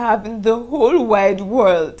I have in the whole wide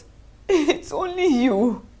world. It's only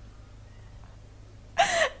you.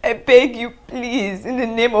 I beg you, please, in the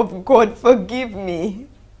name of God, forgive me.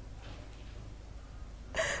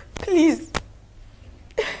 Please,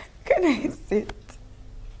 can I sit?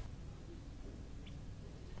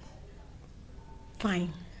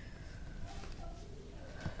 Fine.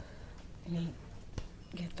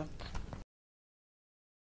 Get up.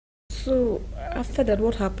 So, after that,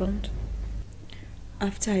 what happened?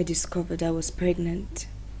 After I discovered I was pregnant,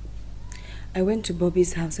 I went to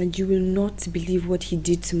Bobby's house, and you will not believe what he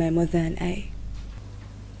did to my mother and I.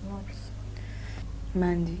 What?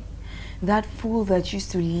 Mandy, that fool that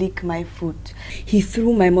used to lick my foot, he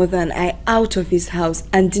threw my mother and I out of his house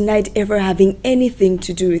and denied ever having anything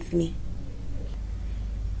to do with me.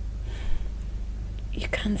 You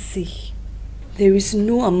can't see. There is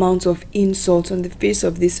no amount of insult on the face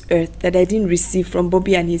of this earth that I didn't receive from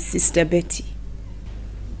Bobby and his sister Betty.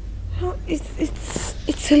 Oh,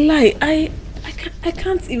 it's a lie. I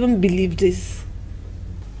can't even believe this.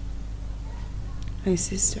 My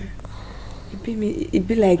sister, it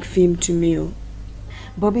be like film to me. Oh.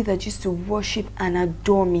 Bobby that used to worship and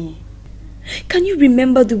adore me. Can you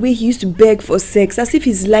remember the way he used to beg for sex as if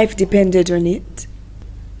his life depended on it?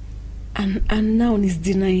 And now he's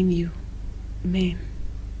denying you. Men,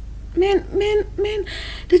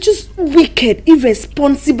 they're just wicked,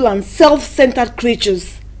 irresponsible and self-centered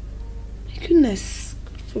creatures. My goodness,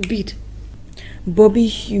 God forbid. Bobby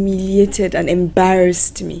humiliated and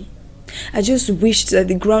embarrassed me. I just wished that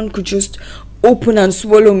the ground could just open and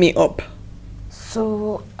swallow me up.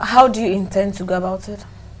 So, how do you intend to go about it?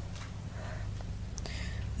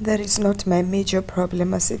 That is not my major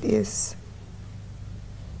problem as it is.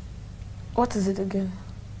 What is it again?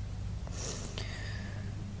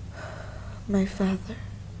 My father.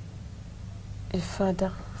 Your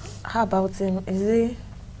father? How about him? Is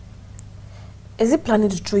he planning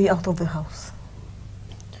to throw you out of the house?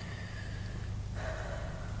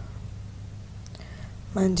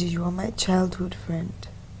 Mandy, you are my childhood friend.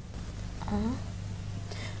 Huh?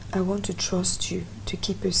 I want to trust you to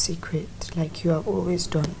keep a secret like you have always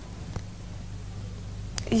done.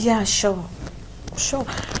 Yeah, sure. Sure.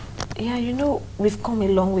 Yeah, you know, we've come a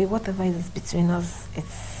long way. Whatever is between us,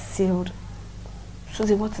 it's sealed.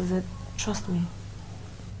 Susie, what is it? Trust me.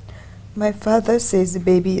 My father says the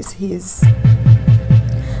baby is his.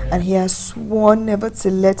 And he has sworn never to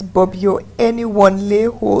let Bobby or anyone lay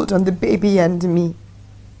hold on the baby and me.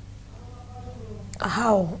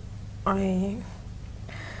 How? I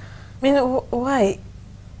mean, why?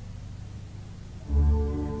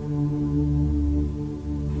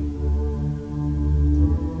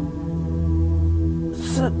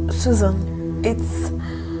 Susan, it's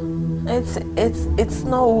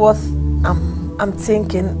not what I'm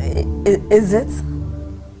thinking, is it?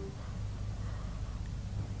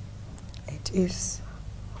 It is.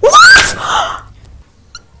 What?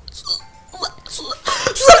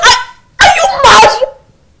 Susan, are you mad?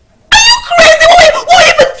 Are you crazy? What are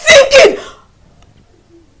you even thinking?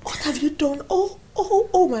 What have you done?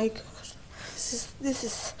 Oh my gosh. This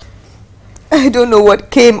is... I don't know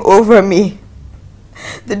what came over me.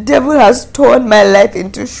 The devil has torn my life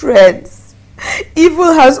into shreds.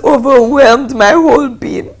 Evil has overwhelmed my whole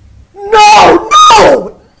being. No!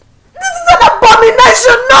 This is an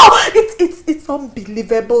abomination! No! It's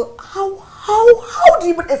unbelievable. How do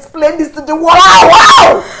you even explain this to the world?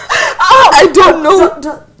 How? I don't know.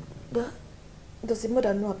 Does your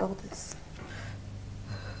mother know about this?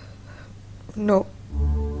 No.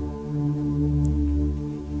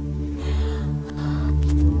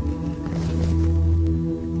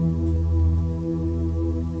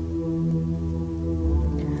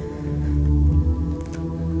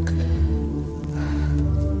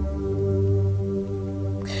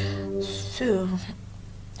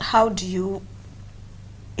 How do you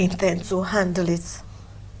intend to handle it?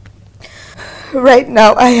 Right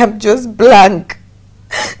now, I am just blank.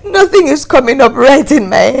 Nothing is coming up right in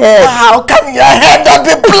my head. How can your head not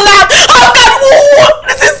be blank? How can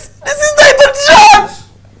this is not even done.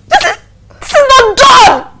 This is not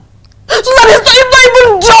done. Susan, it's not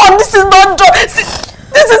even done. This is not done. This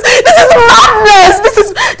is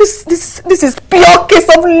madness. This is pure case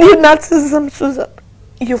of lunatism, Susan.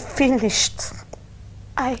 You finished.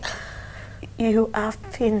 You are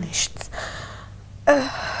finished.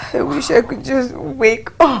 I wish I could just wake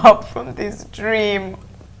up from this dream.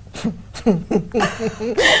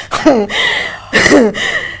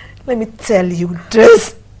 Let me tell you,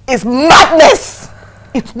 this is madness.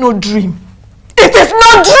 It's no dream. It is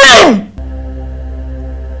no dream!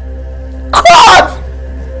 God!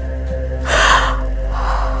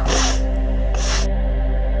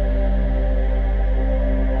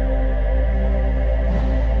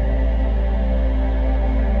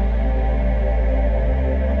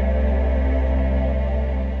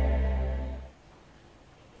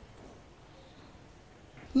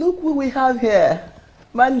 Look who we have here.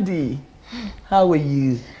 Mandy, how are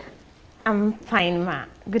you? I'm fine, ma.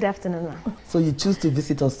 Good afternoon, ma. So you choose to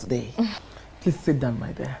visit us today. Please sit down,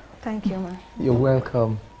 my dear. Thank you, ma. You're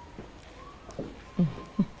welcome.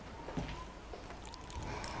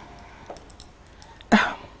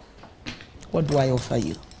 What do I offer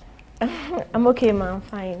you? I'm okay, ma. I'm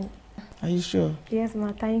fine. Are you sure? Yes,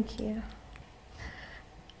 ma. Thank you.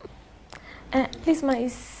 Please, ma,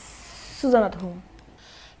 is Susan at home?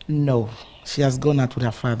 No, she has gone out with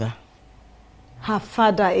her father. Her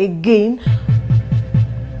father again?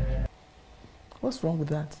 What's wrong with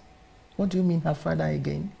that? What do you mean her father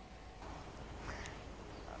again?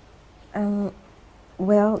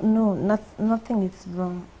 Well, no, nothing is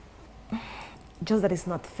wrong. Just that it's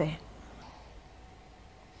not fair.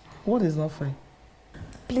 What is not fair?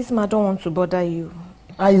 Please, ma, I don't want to bother you.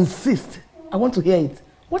 I insist. I want to hear it.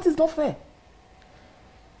 What is not fair?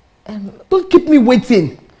 Don't keep me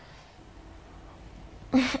waiting.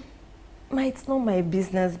 Ma, it's not my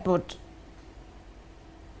business, but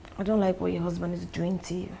I don't like what your husband is doing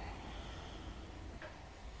to you.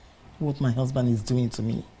 What my husband is doing to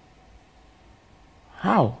me?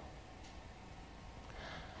 How?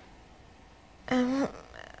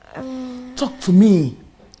 Talk to me.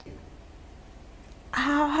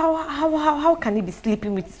 How can he be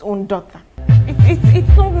sleeping with his own daughter?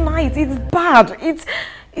 It's not nice. It's bad. It's.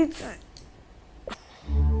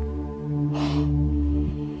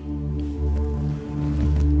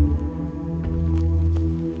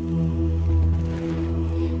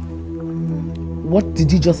 What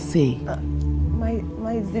did you just say? Ma,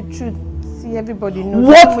 it's the truth. See, everybody knows.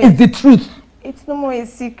 What is the truth? It's no more a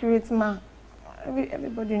secret, ma.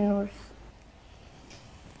 Everybody knows.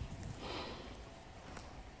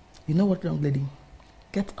 You know what, young lady?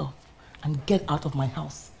 Get up and get out of my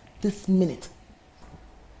house this minute.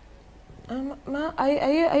 Ma, are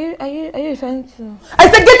you referring to? I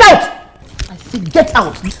said get out! I said get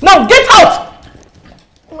out! Now get out!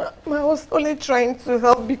 Ma, I was only trying to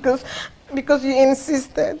help because you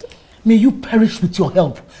insisted. May you perish with your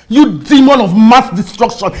help, you demon of mass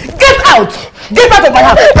destruction. Get out! Get out of my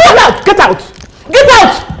house! Get out! Get out! Get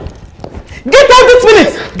out! Get out this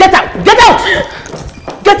minute! Get out! Get out!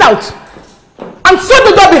 Get out! And shut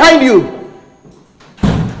the door behind you!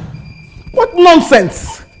 What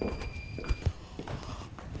nonsense!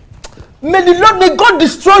 May God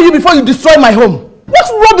destroy you before you destroy my home.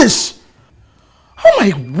 What rubbish! Oh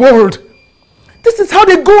my word! This is how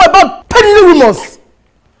they go about peddling rumors.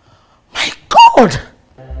 My God!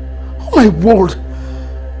 Oh my word!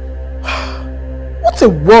 What a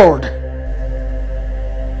world!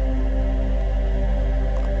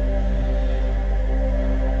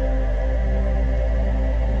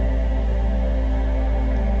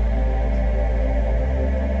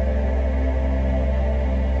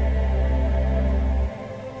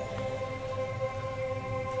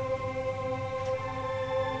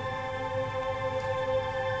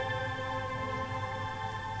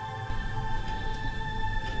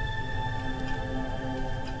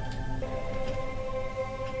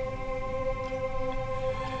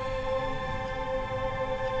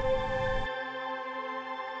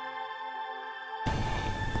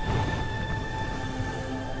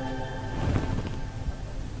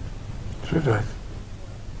 Sweetheart,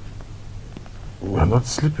 we are not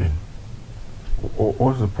sleeping.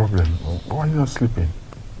 What's the problem? Why are you not sleeping?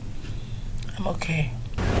 I'm okay.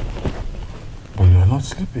 But you are not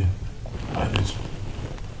sleeping. And it's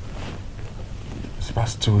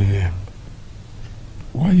past 2 a.m.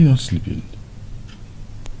 Why are you not sleeping?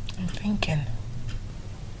 I'm thinking.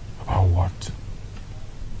 Or what?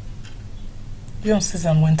 You and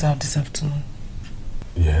Susan went out this afternoon.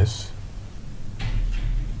 Yes.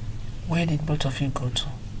 Where did both of you go to?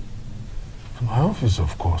 To my office,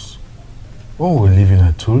 of course. When we were leaving,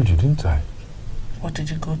 I told you, didn't I? What did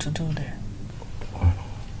you go to do there?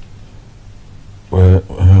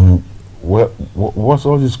 Well, what's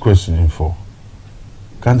all this questioning for?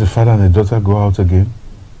 Can't the father and the daughter go out again?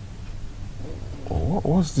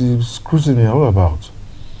 What's the scrutiny all about?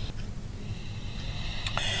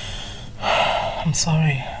 I'm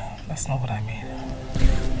sorry. That's not what I mean.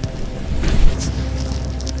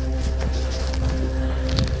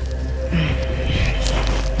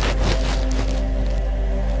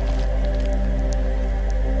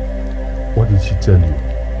 What did she tell you?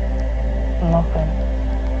 Nothing.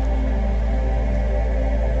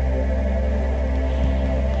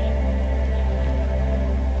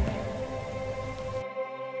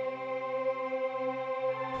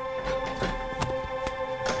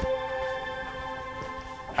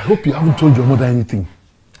 I hope you haven't told your mother anything.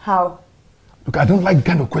 How? Look, I don't like the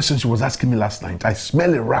kind of questions she was asking me last night. I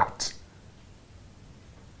smell a rat.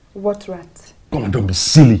 What rat? Come on, don't be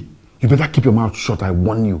silly. You better keep your mouth shut, I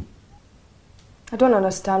warn you. I don't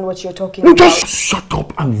understand what you're talking You about. just shut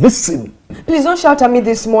up and listen. Please don't shout at me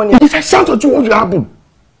this morning. If I shout at you, what will happen?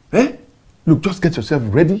 Eh? Look, just get yourself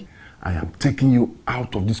ready. I am taking you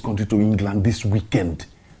out of this country to England this weekend.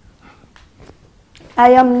 I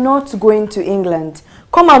am not going to England.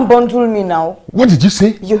 Come and bundle me now. What did you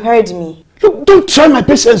say? You heard me. Look, don't try my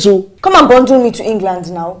patience, oh. Come and bundle me to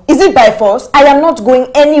England now. Is it by force? I am not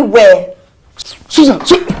going anywhere. Susan,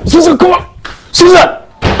 Susan, come on. Susan!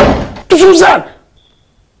 Susan!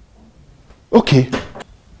 Okay.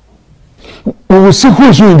 We will see who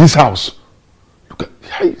is who in this house. Look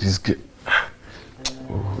at this girl.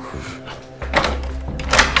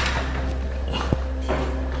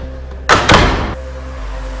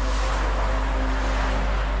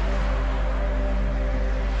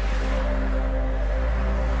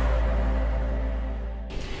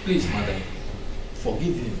 Please, madam,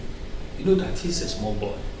 forgive him. You know that he's a small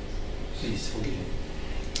boy. Please, forgive him.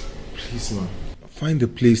 Please, ma. Find a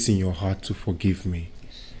place in your heart to forgive me.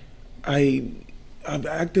 I've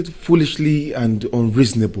acted foolishly and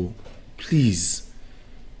unreasonable. Please,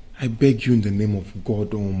 I beg you in the name of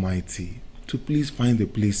God Almighty to please find a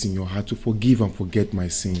place in your heart to forgive and forget my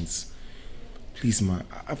sins. Please, ma,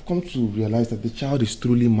 I've come to realize that the child is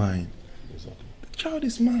truly mine. Exactly. The child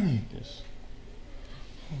is mine. Yes.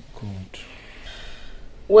 Oh, God.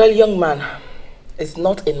 Well, young man, it's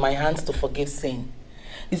not in my hands to forgive sin.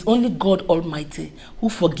 It's only God Almighty who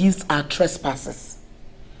forgives our trespasses.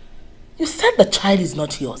 You said the child is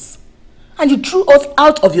not yours, and you threw us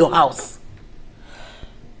out of your house.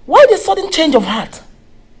 Why the sudden change of heart?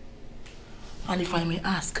 And if I may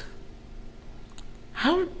ask,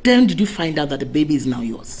 how then did you find out that the baby is now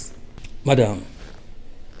yours? Madam,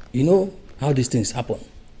 you know how these things happen.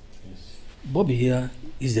 Yes. Bobby here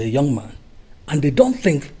is a young man, and they don't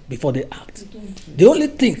think before they act. They only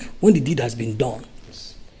think when the deed has been done.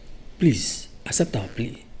 Yes. Please, accept our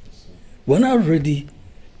plea. Yes, we're now ready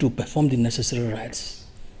to perform the necessary rites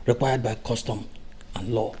required by custom and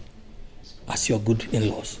law as your good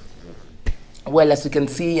in-laws. Well, as you can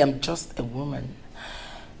see, I'm just a woman.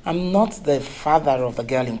 I'm not the father of the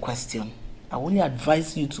girl in question. I only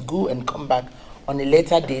advise you to go and come back on a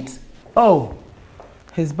later date. Oh,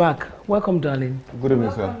 he's back. Welcome, darling. Good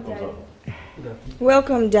evening, sir.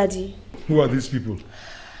 Welcome, Daddy. Who are these people?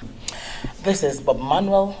 This is Bob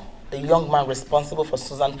Manuel, the young man responsible for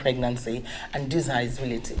Susan's pregnancy, and these are his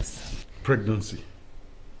relatives. Pregnancy.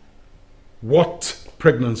 What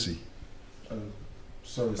pregnancy?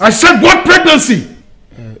 Sorry, sir. I said what pregnancy?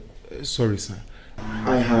 Sorry, sir.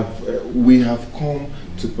 We have come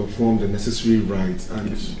to perform the necessary rites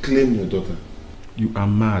and claim your daughter. You are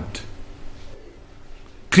mad.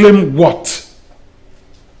 Claim what?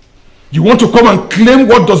 You want to come and claim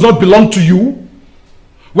what does not belong to you?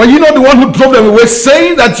 Were you not the one who drove them away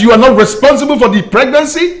saying that you are not responsible for the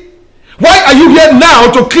pregnancy? Why are you here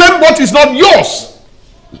now to claim what is not yours?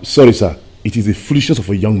 Sorry, sir. It is the foolishness of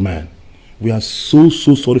a young man. We are so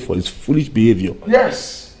sorry for his foolish behavior.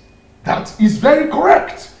 Yes, that is very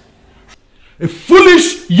correct. A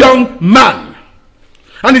foolish young man.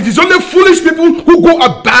 And it is only foolish people who go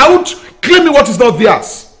about claiming what is not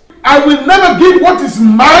theirs. I will never give what is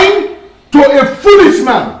mine to a foolish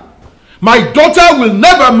man. My daughter will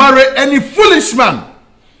never marry any foolish man.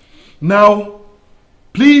 Now,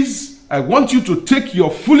 please, I want you to take your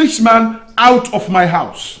foolish man out of my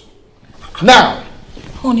house. Now.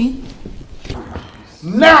 Honey.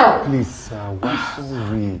 Now. Please, what's so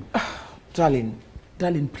real? Darling,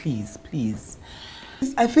 Darling, please, please.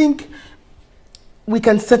 I think we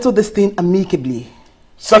can settle this thing amicably.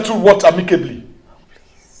 Settle what amicably?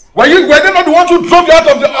 Were they not the ones who drove you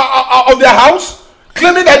out of their house?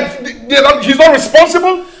 Claiming that he's not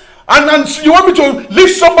responsible? And you want me to leave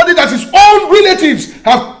somebody that his own relatives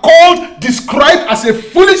have called, described as a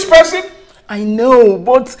foolish person? I know,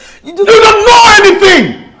 but you don't know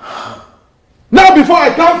anything! Now before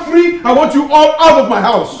I count 3, I want you all out of my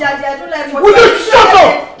house. Daddy, I don't like what Will you shut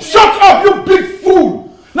up? Shut up, you big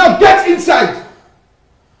fool! Now get inside.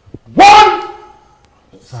 1,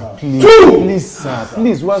 Sir, please, 2, please, sir,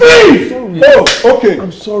 please. 3. Oh, okay.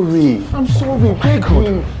 I'm sorry. I'm sorry. Thank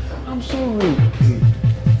you. I'm sorry.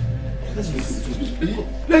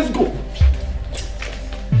 Let's go.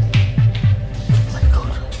 My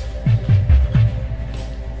God.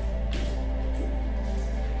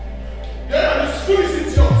 There are the foolish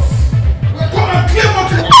idiots. Come and claim what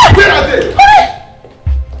you want. Where are they?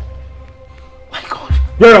 My God.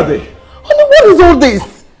 Where are they? Honey, what is all this?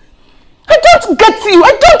 I don't get you.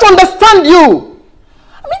 I don't understand you.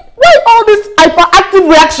 I mean, why all these hyperactive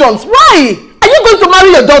reactions? Why? Are you going to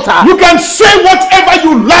marry your daughter? You can say whatever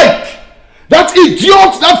you like. That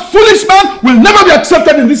idiot, that foolish man will never be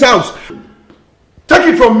accepted in this house. Take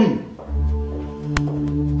it from me.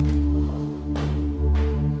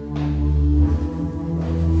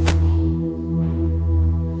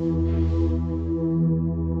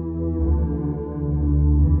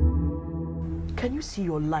 Can you see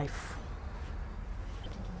your life?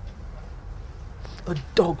 A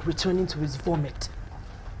dog returning to his vomit.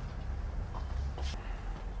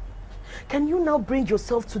 Can you now bring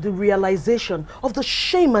yourself to the realization of the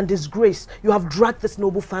shame and disgrace you have dragged this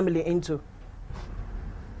noble family into?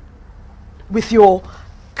 With your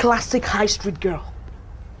classic high street girl.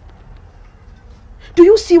 Do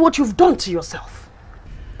you see what you've done to yourself?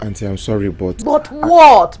 Auntie, I'm sorry, but... But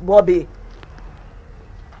what, Bobby?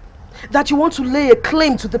 That you want to lay a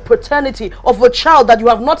claim to the paternity of a child that you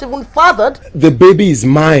have not even fathered? The baby is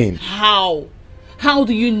mine. How? How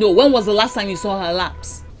do you know? When was the last time you saw her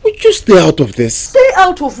laps? Would you stay out of this? Stay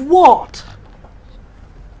out of what?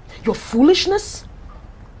 Your foolishness?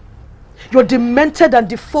 Your demented and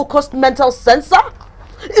defocused mental censor?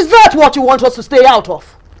 Is that what you want us to stay out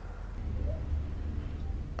of?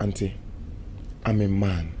 Auntie, I'm a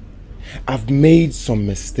man. I've made some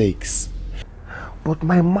mistakes. But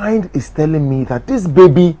my mind is telling me that this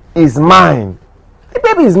baby is mine. The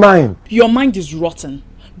baby is mine. Your mind is rotten.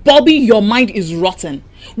 Bobby, your mind is rotten.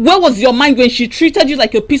 Where was your mind when she treated you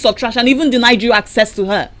like a piece of trash and even denied you access to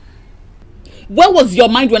her? Where was your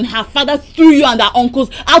mind when her father threw you and her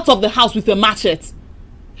uncles out of the house with a machete?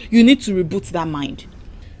 You need to reboot that mind.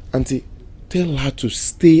 Auntie, tell her to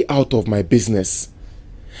stay out of my business.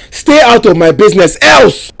 Stay out of my business,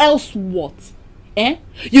 else! Else what? Eh?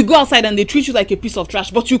 You go outside and they treat you like a piece of trash,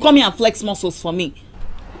 but you come here and flex muscles for me.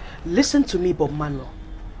 Listen to me, Bob Manuel.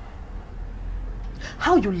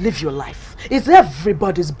 How you live your life is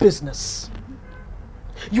everybody's business.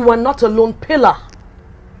 You are not a lone pillar.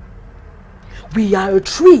 We are a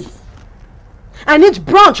tree. And each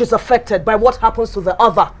branch is affected by what happens to the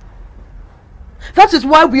other. That is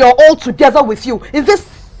why we are all together with you in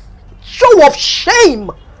this show of shame.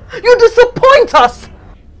 You disappoint us.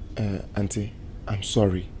 Auntie, I'm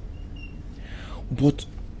sorry. But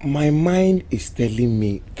my mind is telling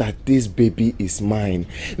me that this baby is mine.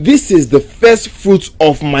 This is the first fruit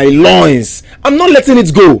of my loins. I'm not letting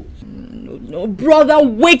it go. No, brother,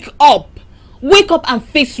 wake up. Wake up and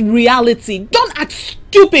face reality. Don't act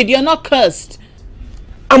stupid. You're not cursed.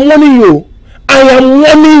 I'm warning you. I am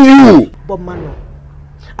warning you. Bob Manuel,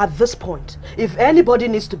 at this point, if anybody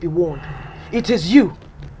needs to be warned, it is you.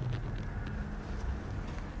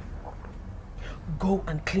 Go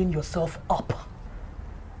and clean yourself up.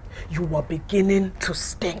 You are beginning to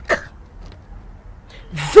stink.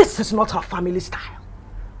 This is not our family style.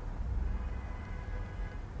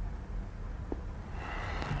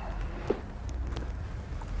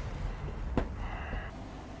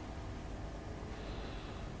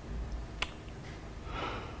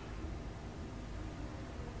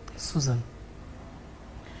 Susan,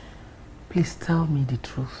 please tell me the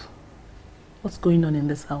truth. What's going on in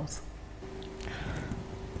this house?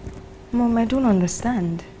 Mom, I don't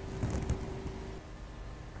understand.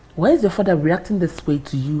 Why is your father reacting this way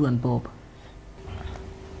to you and Bob?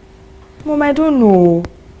 Mom, I don't know.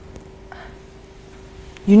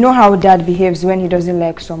 You know how Dad behaves when he doesn't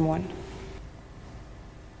like someone.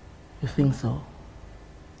 You think so?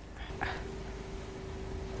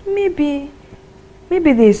 Maybe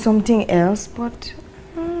there's something else, but...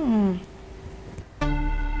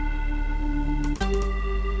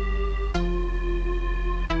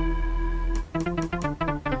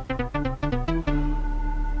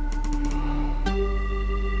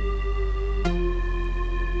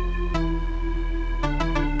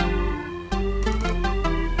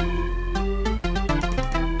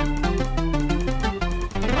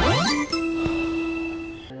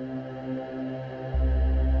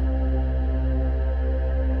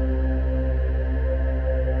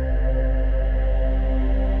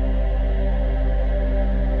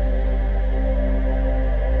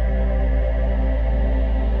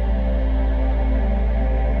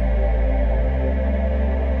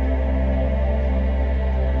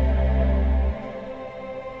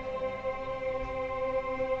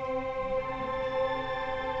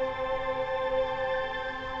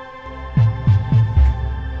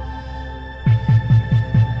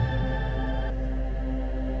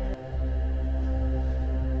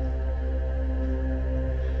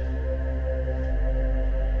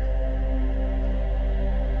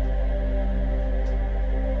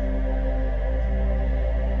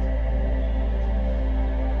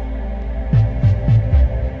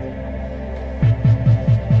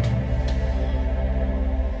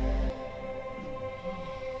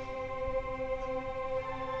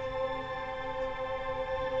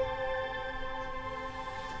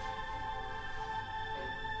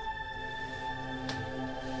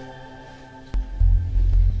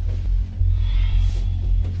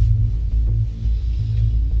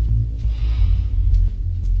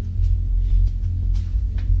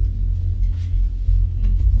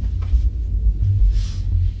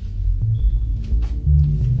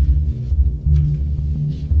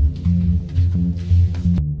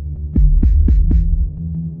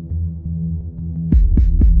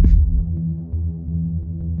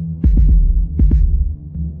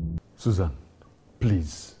 Susan,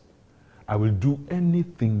 please. I will do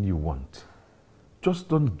anything you want. Just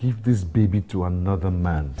don't give this baby to another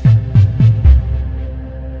man.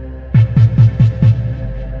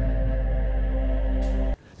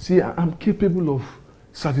 See, I'm capable of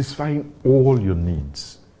satisfying all your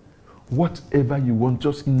needs. Whatever you want,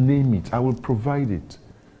 just name it. I will provide it.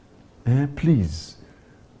 Please.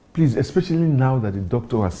 Please, especially now that the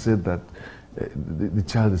doctor has said that the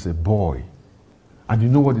child is a boy. And you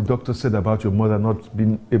know what the doctor said about your mother not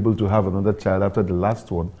being able to have another child after the last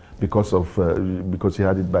one because she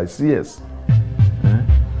had it by CS.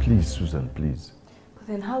 Please, Susan, please. But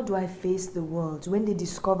then how do I face the world when they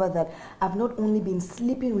discover that I've not only been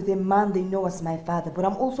sleeping with a man they know as my father, but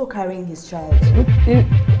I'm also carrying his child?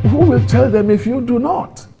 Who will tell them if you do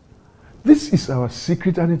not? This is our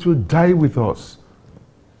secret and it will die with us.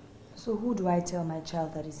 So who do I tell my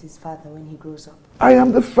child that is his father when he grows up? I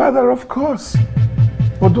am the father, of course.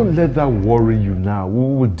 But don't let that worry you now. We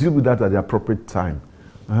will deal with that at the appropriate time.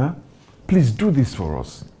 Please do this for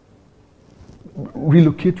us.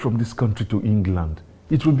 Relocate from this country to England.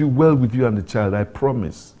 It will be well with you and the child, I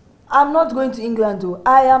promise. I'm not going to England though.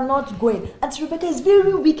 I am not going. Auntie Rebecca is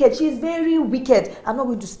very wicked. She is very wicked. I'm not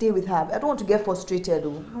going to stay with her. I don't want to get frustrated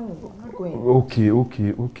though. No, I'm not going.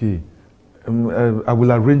 Okay. I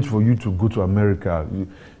will arrange for you to go to America.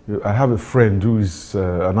 I have a friend who is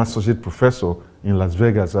an associate professor in Las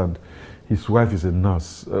Vegas and his wife is a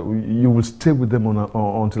nurse. You will stay with them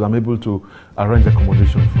until I'm able to arrange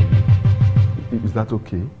accommodation for you. Is that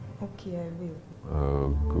okay? Okay, I will.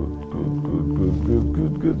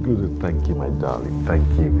 Good. Thank you, my darling.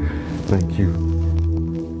 Thank you.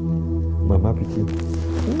 Mama, pick you.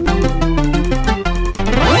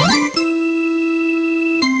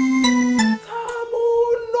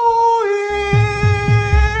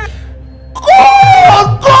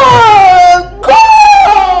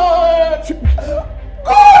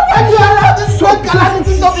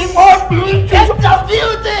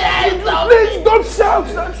 Please don't shout!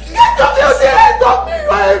 Get the beauty hands off me, you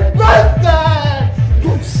are a bastard!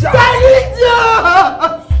 Don't shout!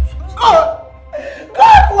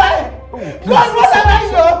 God, why? God, what have I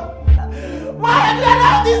done? Why have you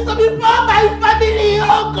allowed this to before my family? Oh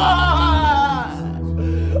God!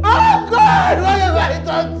 Oh God, what have I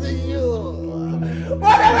done to you?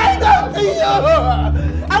 What have I done to you?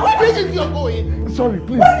 And where do you think you're going? Sorry,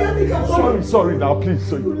 please. Where do you think you're going? Sorry now, please.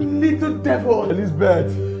 Sorry. You little devil.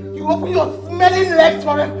 Elizabeth. You open your smelling legs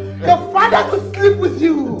for your father to sleep with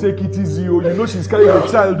you. Take it easy, oh. You know she's carrying a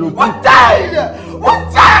child, oh. What child?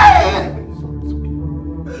 What child?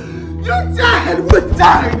 You child? What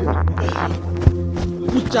child?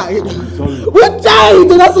 What child? Sorry. What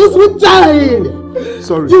child? That's what child.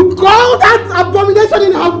 Sorry. You call that abomination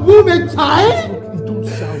in her womb a child? Don't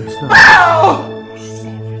shout now. Oh!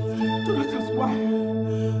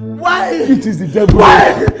 Why? It is the devil.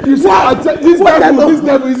 Why? You see, this devil is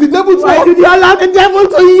the devil's Why did you allow the devil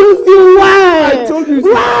to use you? Why? I told you.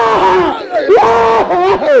 Why?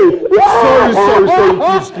 Sorry,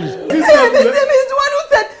 please. This is the one who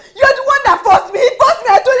said, you're the one that forced me. He forced me.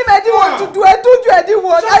 I told him I didn't want to do. I told you I didn't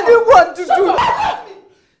want to do.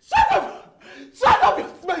 Shut up! You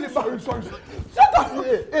smell it. Sorry. Shut up!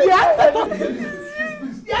 Yes,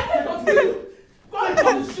 God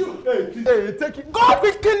punish you. Hey, take it. God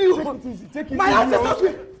will kill you. Take it easy. Take it easy. My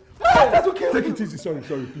ancestors will kill you. Take it easy. Sorry,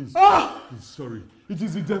 please. Ah. Please, sorry. It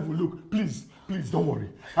is the devil. Look, please, don't worry.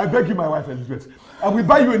 I beg you, my wife Elizabeth. I will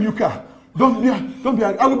buy you a new car. Don't be.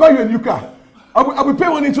 I will buy you a new car. I will pay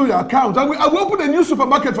money into your account. I will open a new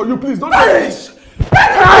supermarket for you. Please don't. Perish.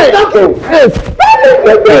 Thank you.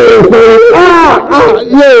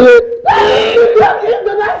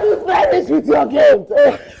 Perish with your gift.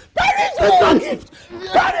 Perish with your gift.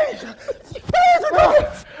 Perish with your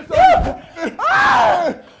gift.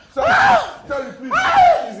 Sorry, please.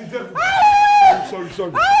 It's the devil. Sorry.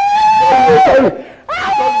 Sorry.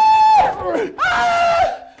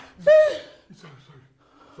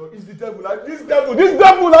 It's the devil. This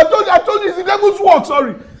devil. I told you it's the devil's work.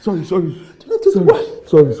 Sorry.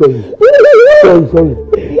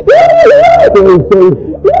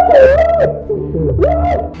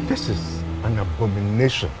 This is an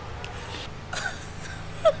abomination.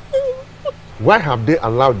 Why have they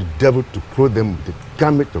allowed the devil to clothe them with the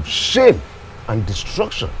garment of shame and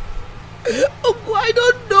destruction? Uncle, I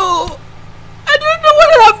don't know. I don't know what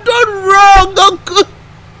I have done wrong, Uncle.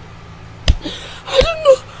 I don't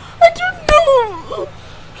know.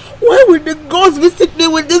 Why would the gods visit me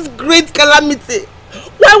with this great calamity?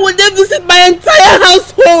 Why would they visit my entire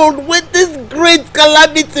household with this great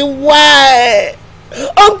calamity? Why?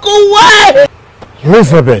 Uncle, why?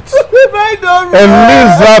 Elizabeth! If I don't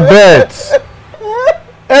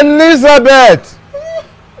Elizabeth!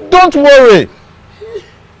 Don't worry.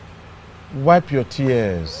 Wipe your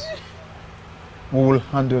tears. We will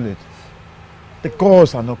handle it. The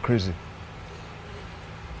girls are not crazy.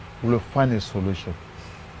 We will find a solution.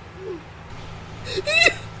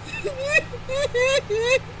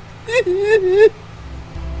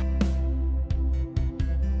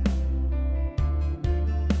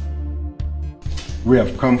 We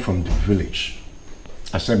have come from the village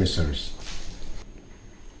as emissaries.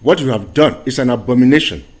 What you have done is an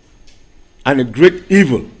abomination and a great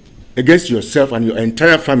evil against yourself and your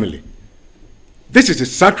entire family. This is a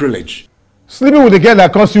sacrilege. Sleeping with the girl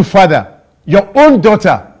that calls you father, your own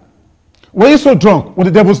daughter. Were you so drunk with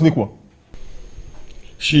the devil's liquor?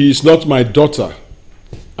 She is not my daughter,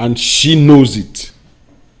 and she knows it.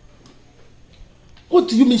 What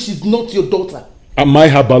do you mean she's not your daughter? Am I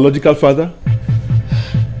her biological father?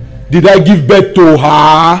 Did I give birth to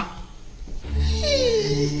her?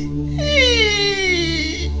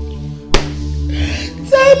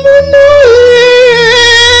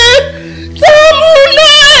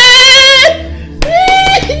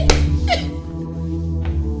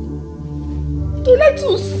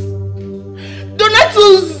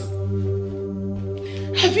 Donatus!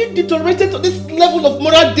 Have you deteriorated to this level of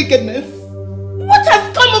moral wickedness? What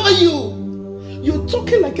has come over you? You're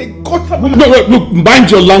talking like a gutter. Look, mind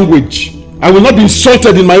your language. I will not be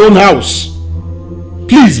insulted in my own house.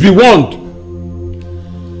 Please be warned.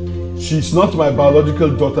 She's not my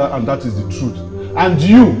biological daughter, and that is the truth. And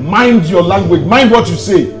you, mind your language. Mind what you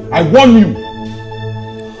say. I warn you.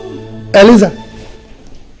 Eliza,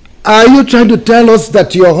 are you trying to tell us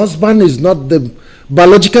that your husband is not the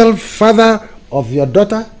biological father of your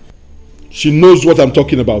daughter? She knows what I'm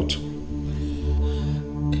talking about.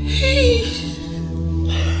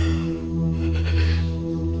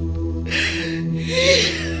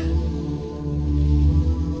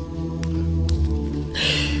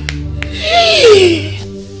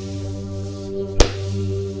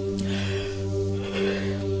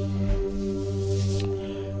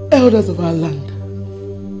 Elders of our land,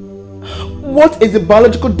 what is the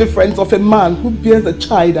biological difference of a man who bears a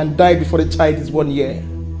child and died before the child is 1 year,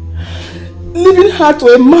 leaving her to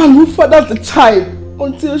a man who fathers the child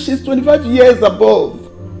until she's 25 years above?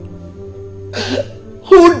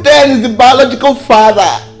 Who then is the biological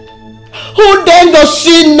father? Who then does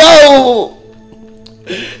she know?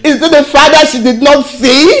 Is it the father she did not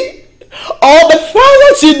see? Or the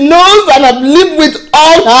father she knows and have lived with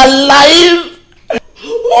all her life?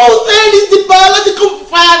 Who then is the biological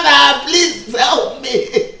father? Please tell me.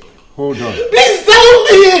 Hold on. Please tell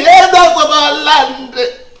me, elders of our land.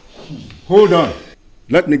 Hold on.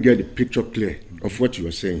 Let me get the picture clear of what you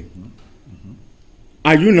are saying.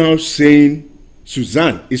 Are you now saying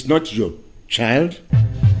Suzanne is not your child?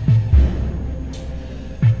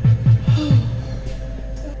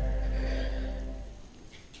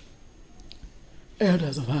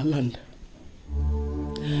 Elders of our land,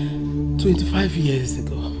 25 years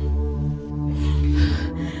ago.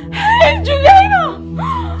 Hey, Juliana!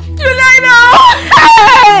 Juliana!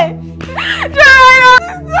 Hey! Juliana!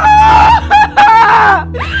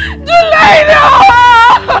 Juliana!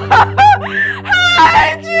 Hey,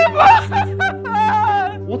 Jibo!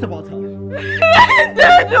 What about her?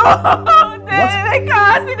 They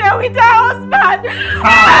can't see them with her husband.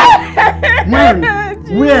 When?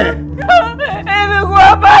 Where?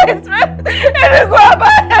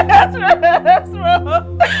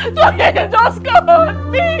 So you just come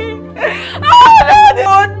on me. Oh, no,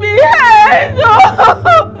 on me. Hey, no.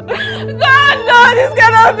 God, no, this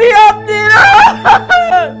cannot be happening.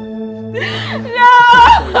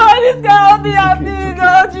 No, this cannot be happening. No,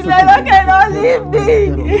 Juliana cannot leave me.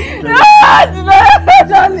 No, Juliana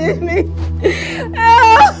cannot leave me.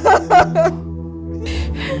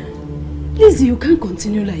 Lizzie, you can't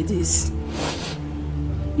continue like this.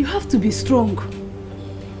 You have to be strong.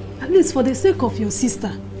 At least for the sake of your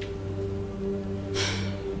sister.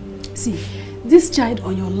 See, this child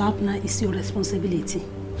on your lap now is your responsibility.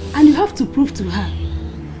 And you have to prove to her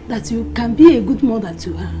that you can be a good mother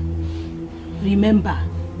to her. Remember,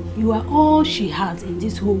 you are all she has in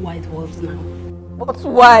this whole wide world now. But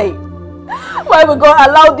why? Why will God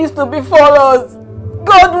allow this to befall us?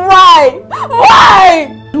 God, why? Why?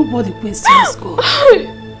 Nobody questions God.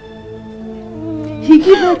 He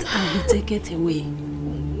giveth and he taketh away.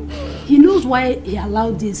 He knows why he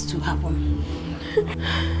allowed this to happen.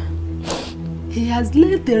 He has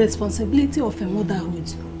laid the responsibility of a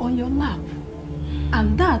motherhood on your lap.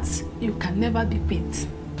 And that you can never be paid.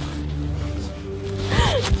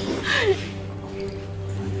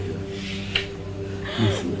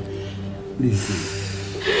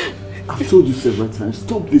 Listen, I've told you several times,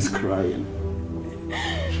 stop this crying.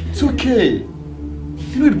 It's okay.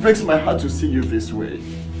 You know it breaks my heart to see you this way.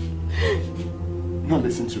 Now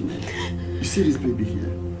listen to me. You see this baby here?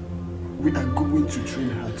 We are going to train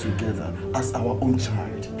her together as our own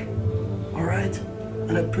child. Alright?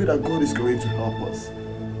 And I pray that God is going to help us.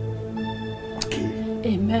 Okay?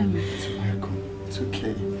 Amen. It's welcome. It's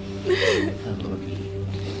okay. I love you.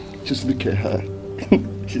 Just look at her.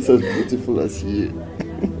 She's as beautiful as you.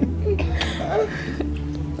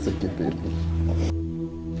 It's okay, baby.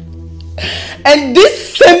 And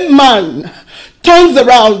this same man turns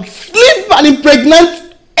around, sleeps and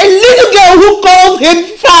impregnates a little girl who calls him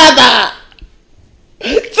father.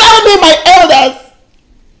 Tell me, my elders,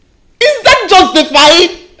 is that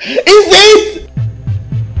justified? Is it?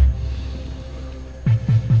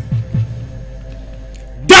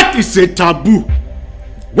 That is a taboo.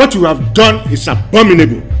 What you have done is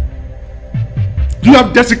abominable. You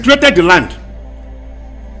have desecrated the land.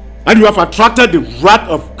 And you have attracted the wrath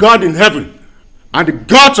of God in heaven and the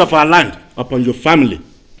gods of our land upon your family.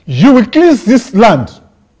 You will cleanse this land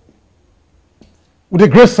with a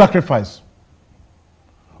great sacrifice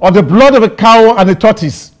of the blood of a cow and a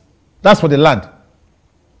tortoise. That's for the land.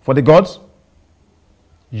 For the gods,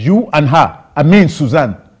 you and her, I mean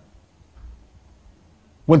Suzanne,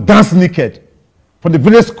 will dance naked from the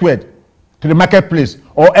village square to the marketplace,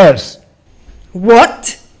 or else.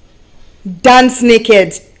 What? Dance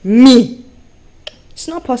naked? Me? It's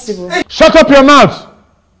not possible. Shut up your mouth,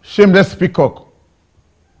 shameless peacock.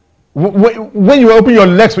 When you open your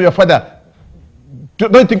legs for your father,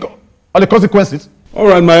 don't you think of the consequences? All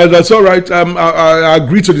right, my elder, that's all right. I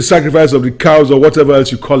agree to the sacrifice of the cows or whatever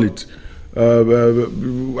else you call it.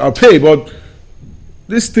 I'll pay, but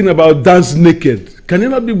this thing about dance naked, can it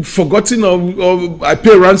not be forgotten or I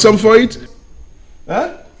pay ransom for it?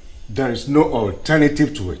 Huh? There is no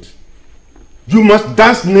alternative to it. You must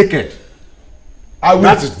dance naked.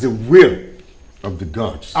 That is the will of the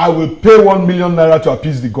gods. I will pay 1 million naira to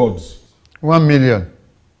appease the gods. 1 million?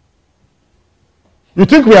 You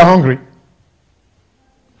think we are hungry?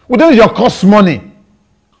 We don't need your cost money.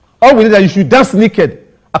 All we need is that you should dance naked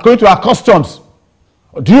according to our customs.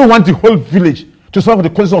 Or do you want the whole village to suffer the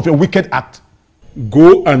consequences of your wicked act?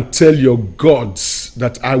 Go and tell your gods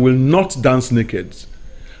that I will not dance naked.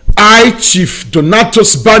 I, Chief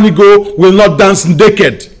Donatus Banigo, will not dance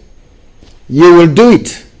naked. You will do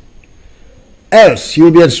it. Else you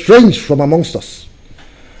will be estranged from amongst us.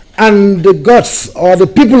 And the gods or the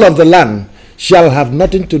people of the land shall have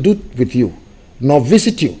nothing to do with you, nor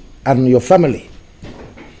visit you and your family.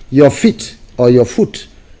 Your feet or your foot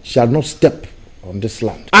shall not step on this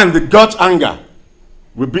land. And the God's anger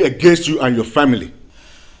will be against you and your family.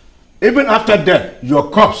 Even after death,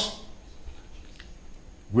 your corpse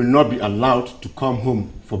will not be allowed to come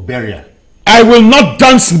home for burial. I will not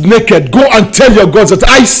dance naked. Go and tell your gods that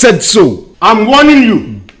I said so. I'm warning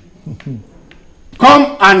you.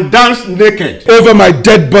 Come and dance naked. Over my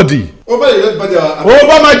dead body. Over your dead body?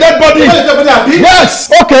 Over my dead body. Over your dead body,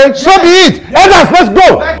 yes. Okay, so be it. Elders, let's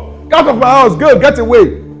go. Out of my house. Go, get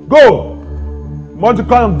away. Go. Want to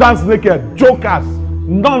come and dance naked? Jokers.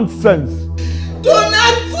 Nonsense.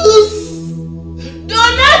 Donatus!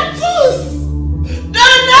 Donatus!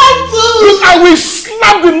 Donatus! Look, I will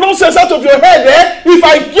slap the nonsense out of your head, if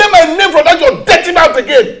I hear my name from that your dirty mouth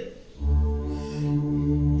again.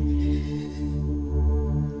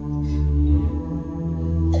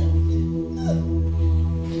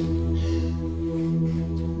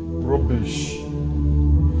 Rubbish.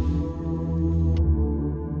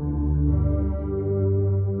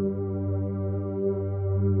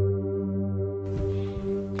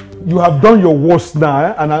 You have done your worst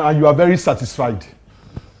now, and you are very satisfied.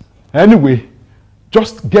 Anyway,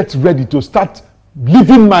 just get ready to start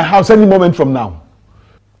leaving my house any moment from now.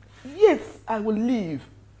 Yes, I will leave.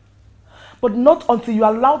 But not until you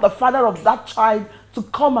allow the father of that child to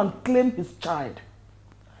come and claim his child.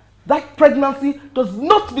 That pregnancy does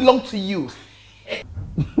not belong to you.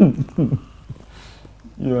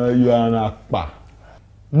 You are an akpa.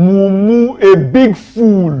 Mumu, a big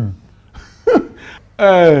fool.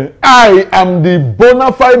 I am the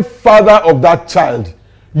bona fide father of that child.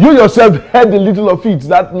 You yourself had a little of it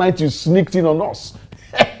that night you sneaked in on us.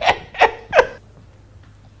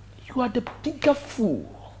 You are the bigger fool.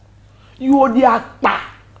 You are the akpa.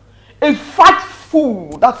 A fat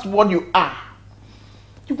fool. That's what you are.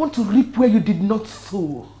 You want to reap where you did not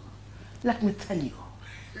sow. Let me tell you,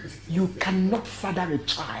 you cannot father a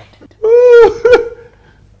child.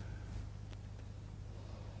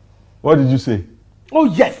 What did you say? Oh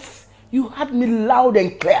yes, you heard me loud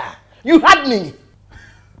and clear. You heard me.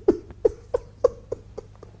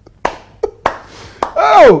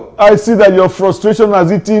 Oh, I see that your frustration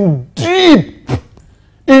has eaten deep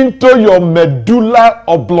into your medulla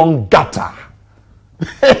oblongata.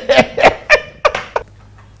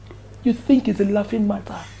 You think it's a laughing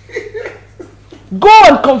matter? Go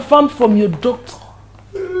and confirm from your doctor.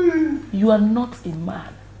 You are not a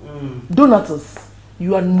man. Donatus,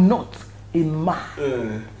 you are not a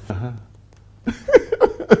man.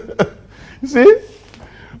 See?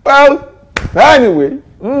 Well, anyway,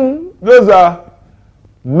 those are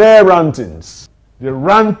mere rantings. The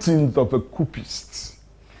rantings of a coupist.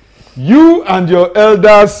 You and your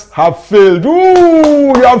elders have failed.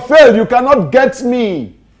 Ooh, you have failed. You cannot get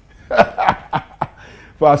me.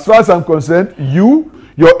 For as far as I'm concerned, you,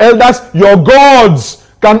 your elders, your gods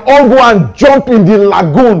can all go and jump in the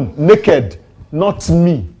lagoon naked. Not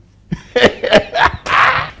me.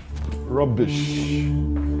 Rubbish.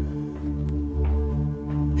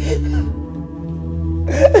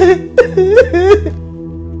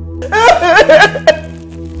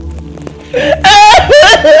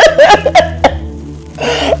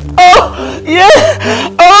 Oh, yeah.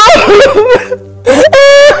 Oh.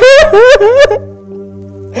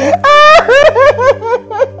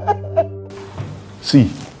 See,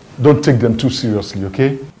 don't take them too seriously,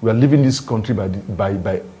 okay? We are leaving this country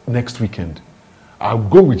by next weekend. I'll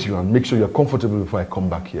go with you and make sure you're comfortable before I come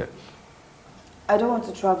back here. I don't want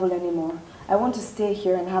to travel anymore. I want to stay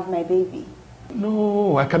here and have my baby.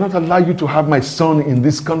 No, I cannot allow you to have my son in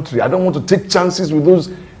this country. I don't want to take chances with those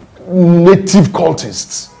native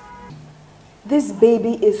cultists. This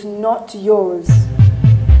baby is not yours.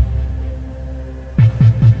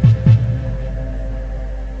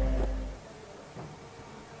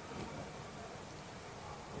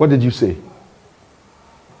 What did you say?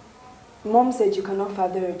 Mom said you cannot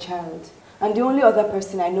father a child. And the only other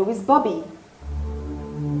person I know is Bobby.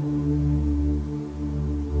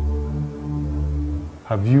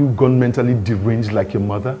 Have you gone mentally deranged like your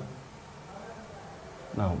mother?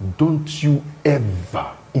 Now, don't you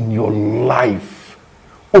ever in your life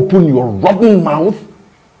open your rotten mouth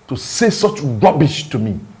to say such rubbish to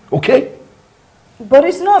me, okay? But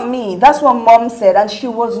it's not me. That's what Mom said, and she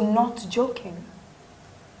was not joking.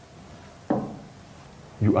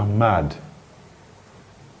 You are mad.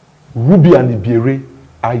 Ruby and Ibere,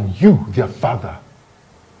 are you their father?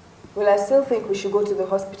 Well, I still think we should go to the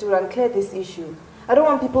hospital and clear this issue. I don't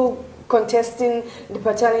want people contesting the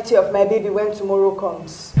paternity of my baby when tomorrow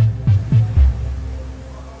comes.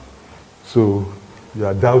 So, you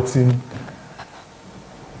are doubting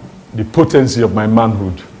the potency of my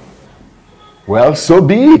manhood. Well, so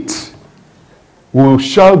be it. We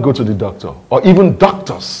shall go to the doctor, or even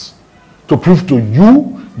doctors, to prove to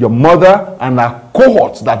you, your mother, and our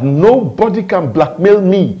cohort that nobody can blackmail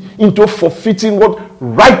me into forfeiting what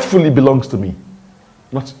rightfully belongs to me.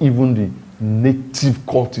 Not even the native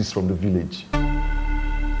cultists from the village.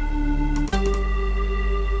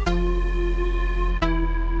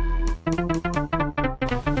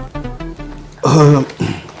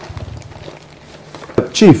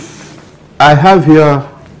 Chief, I have here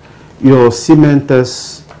your semen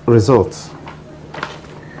test results.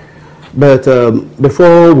 But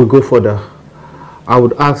before we go further, I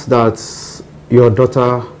would ask that your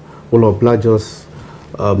daughter will oblige us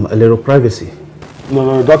a little privacy.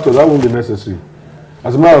 No, doctor, that won't be necessary.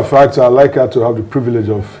 As a matter of fact, I'd like her to have the privilege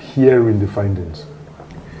of hearing the findings.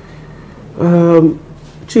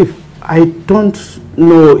 Chief, I don't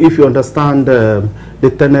know if you understand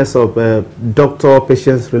the tenets of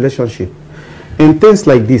doctor-patient relationship. In things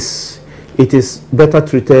like this, it is better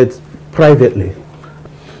treated privately.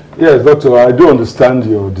 Yes, doctor, I do understand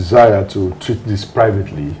your desire to treat this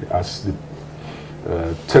privately as the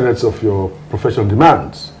tenets of your profession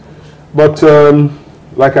demands. But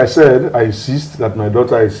like I said, I insist that my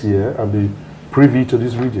daughter is here and be privy to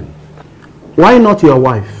this region. Why not your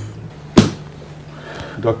wife?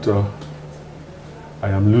 Doctor, I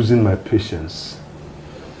am losing my patience.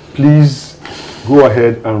 Please go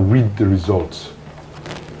ahead and read the results.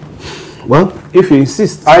 Well, if you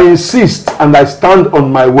insist. I insist, and I stand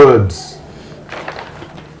on my words.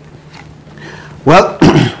 Well,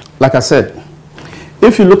 like I said,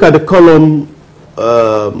 if you look at the column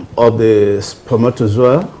of the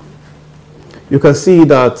spermatozoa, you can see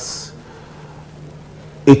that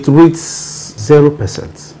it reads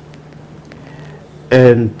 0%.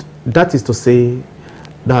 And that is to say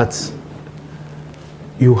that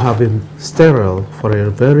you have been sterile for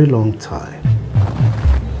a very long time.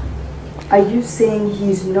 Are you saying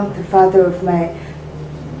he's not the father of my...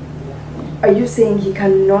 Are you saying he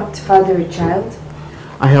cannot father a child?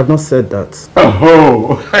 I have not said that.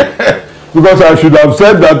 Oh, because I should have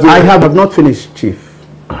said that. I have not finished, Chief.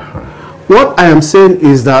 What I am saying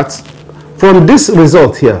is that from this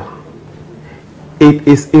result here, it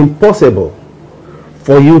is impossible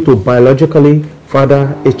for you to biologically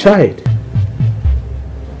father a child.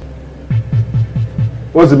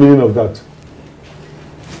 What's the meaning of that?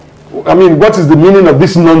 I mean, what is the meaning of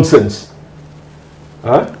this nonsense?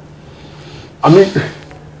 Huh? I mean,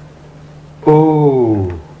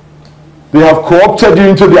 oh, they have co-opted you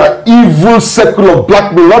into their evil circle of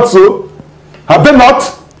blackmail, not so? Have they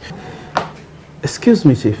not? Excuse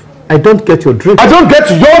me, Chief. I don't get your drift. I don't get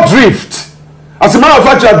your drift. As a matter of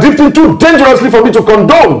fact, you are drifting too dangerously for me to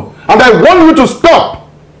condone. And I want you to stop.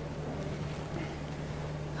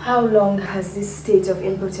 How long has this state of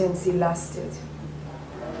impotency lasted?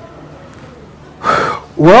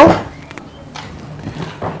 Well,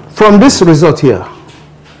 from this result here,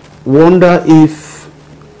 wonder if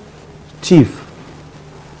Chief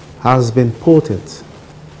has been potent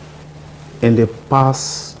in the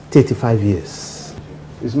past 35 years.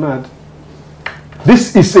 He's mad.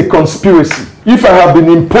 This is a conspiracy. If I have been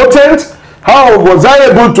impotent, how was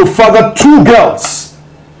I able to father two girls?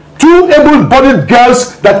 Two able-bodied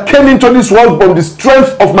girls that came into this world from the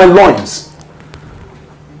strength of my loins.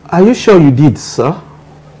 Are you sure you did, sir?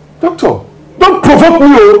 Doctor, don't provoke me,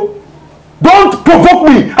 oh! Don't provoke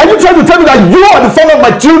me! Are you trying to tell me that you are the father of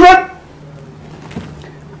my children?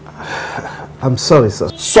 I'm sorry, sir.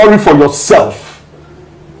 Sorry for yourself.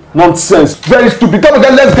 Nonsense. Very stupid. Come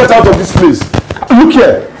again, let's get out of this place. Look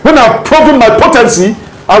here. When I've proven my potency,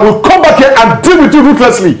 I will come back here and deal with you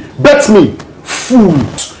ruthlessly. Bet me. Fool.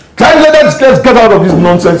 Let's get out of this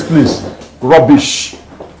nonsense, please. Rubbish.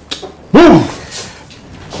 Move.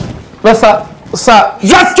 But sir,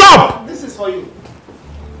 shut up! This is for you.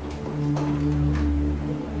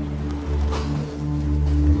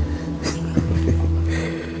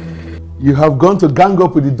 You have gone to gang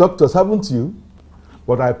up with the doctors, haven't you?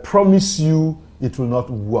 But I promise you it will not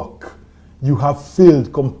work. You have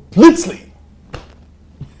failed completely.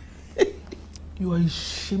 You are a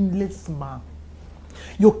shameless man.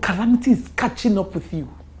 Your calamity is catching up with you.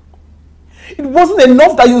 It wasn't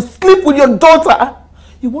enough that you sleep with your daughter.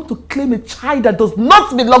 You want to claim a child that does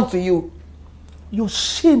not belong to you. Your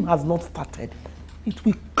shame has not started. It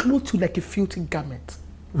will clothe you like a filthy garment.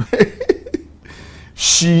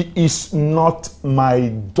 She is not my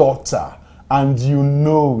daughter. And you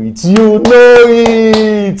know it. You know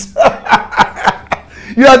it.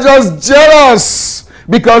 You are just jealous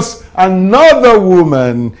because another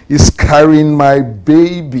woman is carrying my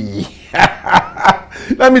baby.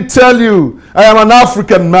 Let me tell you, I am an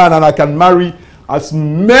African man and I can marry as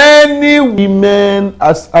many women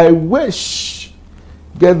as I wish.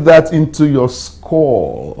 Get that into your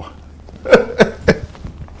skull.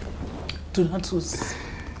 Donatus,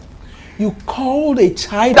 you called a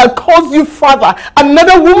child that calls you father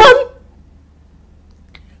another woman?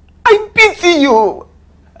 I pity you.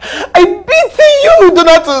 I pity you,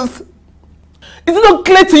 Donatus. Is it not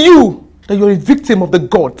clear to you that you're a victim of the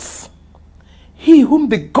gods? He whom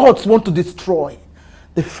the gods want to destroy,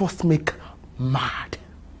 they first make mad.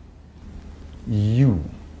 You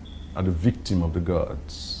are the victim of the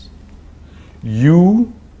gods.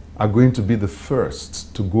 You are going to be the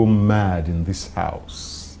first to go mad in this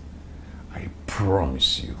house. I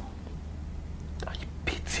promise you. I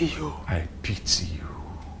pity you. I pity you.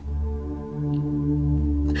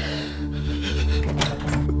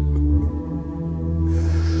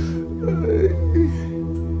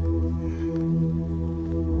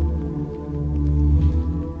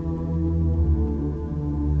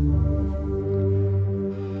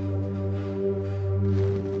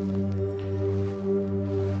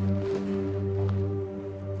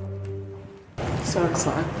 Sorry,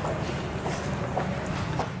 sir.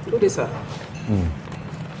 Good day, sir.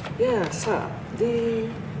 Yeah, sir. The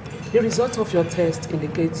result of your test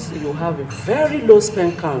indicates you have a very low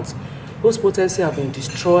sperm count, whose potency have been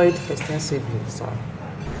destroyed extensively, sir.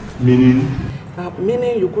 Meaning?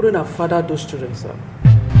 Meaning you couldn't have fathered those children, sir.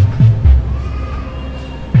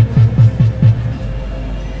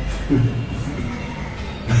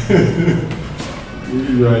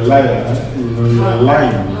 You are a liar, huh? You are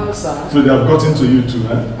lying. No, sir. So they have gotten to you too,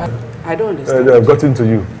 huh? I don't understand. They have gotten to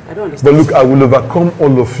you. I don't understand. But look, I will overcome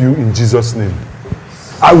all of you in Jesus' name.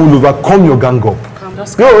 I will overcome your gang up.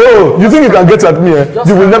 No, you think you can get at me?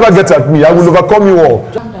 You will never get at me. I will overcome you all.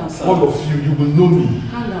 All of you, you will know me.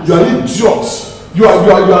 You are idiots. You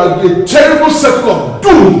are a terrible circle of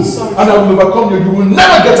doom. And I will overcome you. You will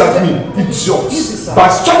never get at me. Idiots.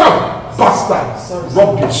 Shut up, bastard.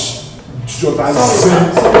 Rubbish. Idiot. I say,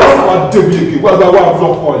 what David? What about what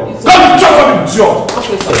block oil? Come shut up, idiot.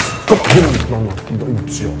 Stop him. No,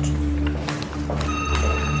 idiot.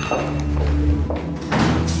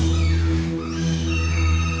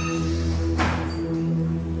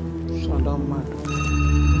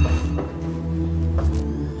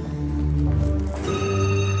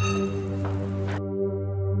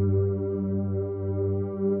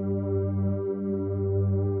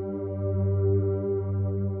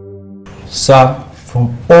 Sir,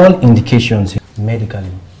 from all indications medically,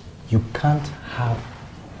 you can't have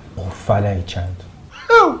or father a child.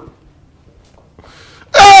 Oh!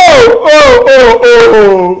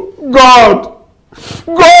 God!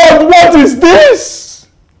 God, what is this?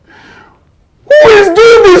 Who is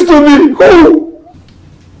doing this to me? Who?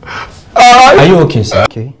 Are you okay, sir?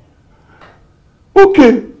 Okay.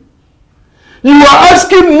 Okay. You are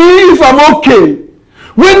asking me if I'm okay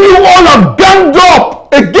when you all have ganged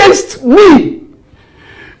up against me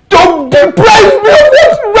to deprive me of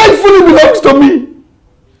what rightfully belongs to me,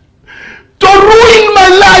 to ruin my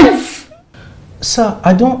life. Sir,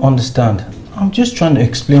 I don't understand. I'm just trying to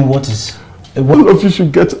explain what is... All of you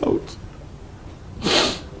should get out.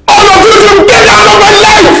 All of you should get out of my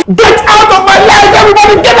life! Get out of my life!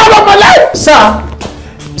 Everybody get out of my life! Sir!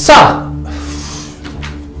 Sir!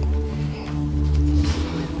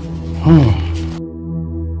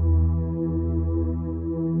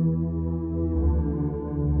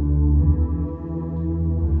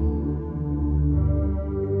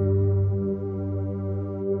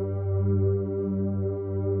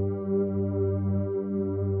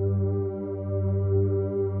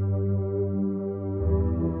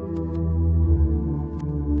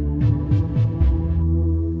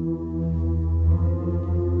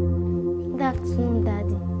 Good afternoon,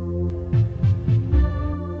 Daddy.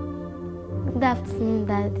 Good afternoon,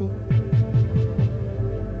 Daddy.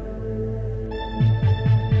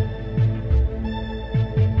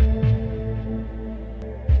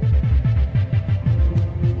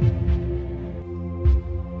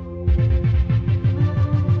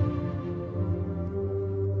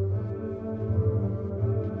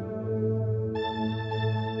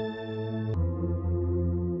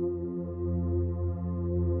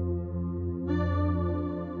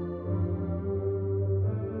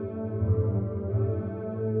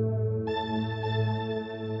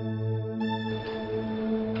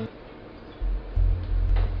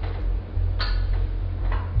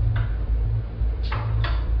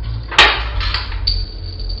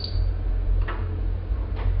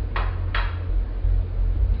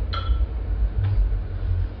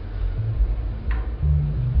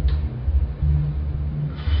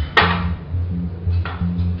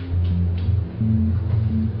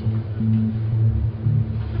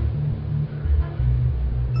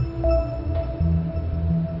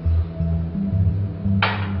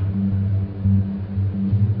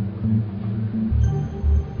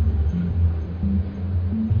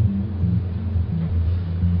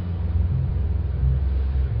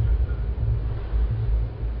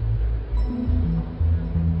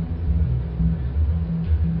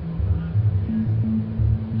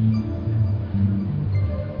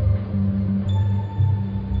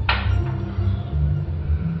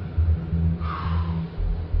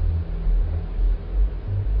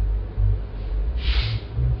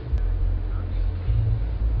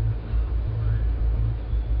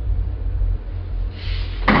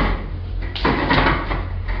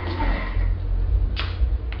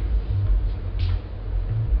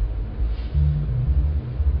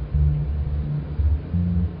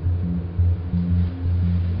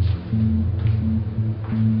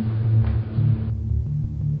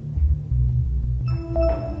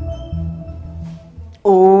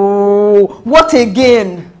 What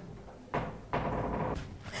again?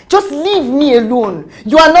 Just leave me alone.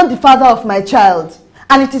 You are not the father of my child.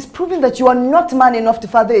 And it is proven that you are not man enough to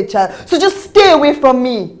father a child. So just stay away from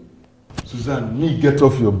me. Suzanne, me get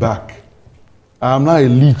off your back. I am not a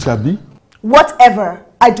leech, Abby. Whatever.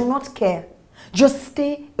 I do not care. Just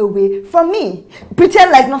stay away from me.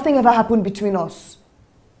 Pretend like nothing ever happened between us.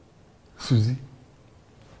 Susie,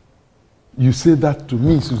 you say that to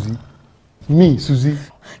me, Susie. Me, Susie.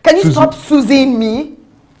 Can you stop Susieing me?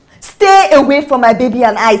 Stay away from my baby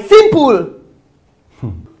and I. Simple.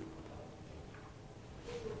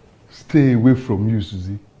 Stay away from you,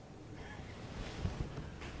 Susie.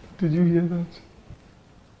 Did you hear that?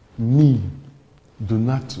 Me,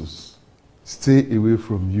 Donatus, stay away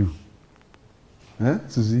from you. Huh,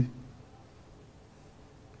 Susie?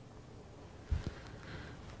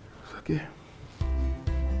 It's okay.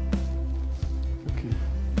 Okay.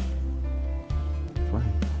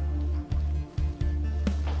 Fine.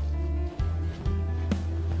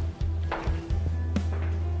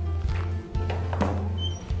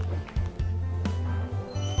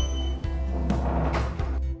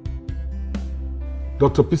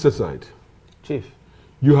 Dr. Pisacide. Chief.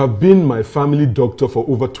 You have been my family doctor for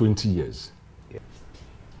over 20 years. Yes.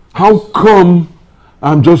 How come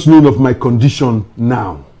I'm just knowing of my condition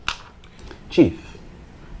now? Chief,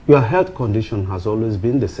 your health condition has always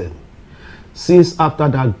been the same. Since after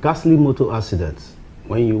that ghastly motor accident,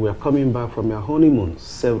 when you were coming back from your honeymoon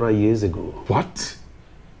several years ago. What?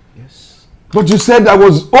 Yes. But you said I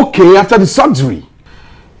was okay after the surgery.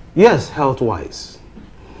 Yes, health-wise.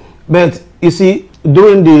 But you see,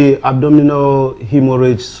 during the abdominal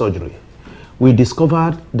hemorrhage surgery, we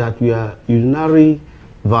discovered that your urinary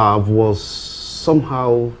valve was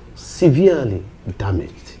somehow severely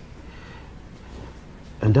damaged.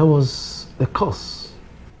 And that was the cause.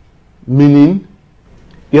 Meaning?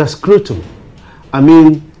 Your scrotum. I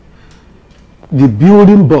mean, the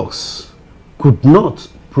building box could not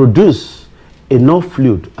produce enough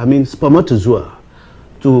fluid, I mean spermatozoa,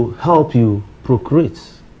 to help you procreate.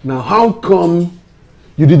 Now how come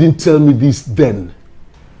you didn't tell me this then?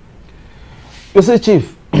 You see,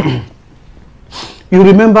 Chief, you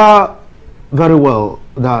remember very well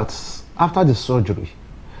that after the surgery,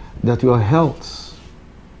 that your health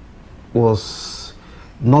was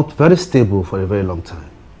not very stable for a very long time,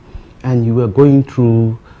 and you were going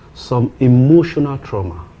through some emotional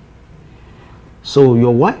trauma. So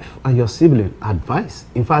your wife and your sibling advised,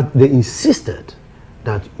 in fact, they insisted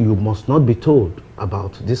that you must not be told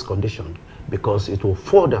about this condition because it will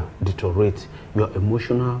further deteriorate your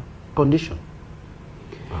emotional condition.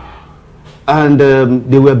 And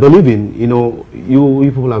they were believing, you know, you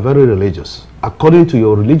people are very religious. According to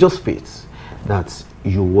your religious faith, that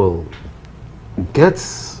you will get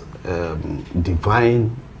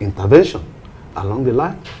divine intervention along the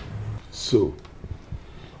line. So,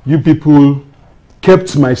 you people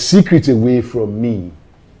kept my secret away from me.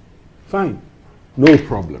 Fine, no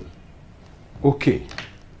problem. Okay.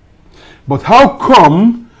 But how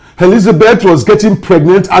come Elizabeth was getting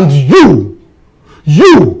pregnant and you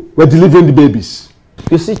were delivering the babies?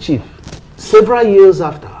 You see, Chief, several years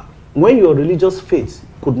after, when your religious faith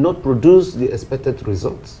could not produce the expected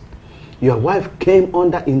results, your wife came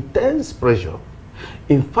under intense pressure.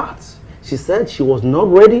 In fact, she said she was not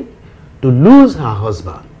ready to lose her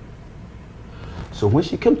husband. So when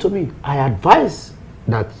she came to me, I advised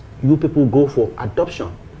that you people go for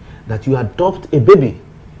adoption, that you adopt a baby.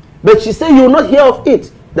 But she said you will not hear of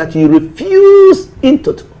it, that you refuse in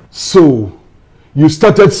total. So, you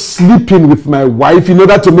started sleeping with my wife in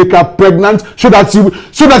order to make her pregnant so that she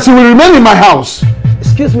will remain in my house.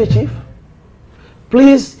 Excuse me, Chief.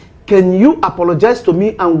 Please, can you apologize to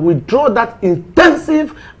me and withdraw that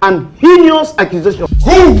intensive and heinous accusation?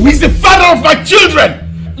 Who is the father of my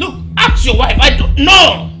children? Look, ask your wife. I don't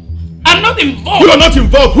know. I'm not involved. You are not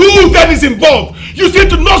involved. Who then is involved? You seem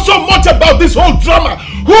to know so much about this whole drama.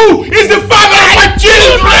 Who is the father of my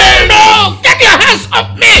children? No! Get your hands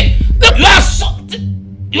off me!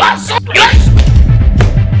 You are so...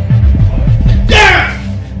 Yeah!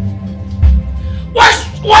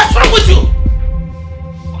 What's wrong with you?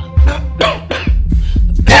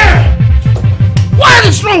 What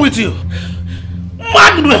is wrong with you?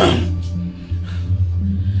 Madman!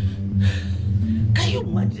 Can you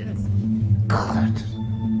imagine? God.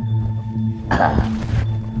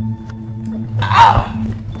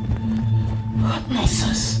 What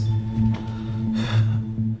nonsense.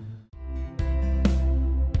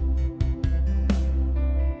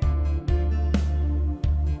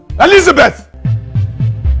 Elizabeth!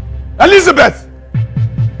 Elizabeth!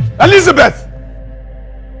 Elizabeth!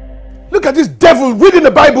 Look at this devil reading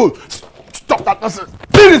the Bible. Stop that nonsense.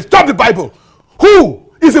 Please stop the Bible. Who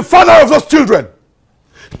is the father of those children?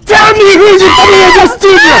 Tell me who is the father of those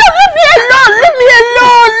children. Leave me alone. Leave me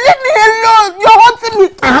alone. Leave me alone. You're haunting me.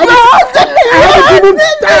 You're haunting me. I haven't even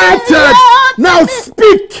started. Now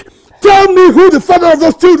speak. Tell me who the father of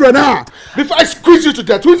those children are. Before I squeeze you to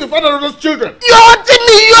death, who is the father of those children? You're haunting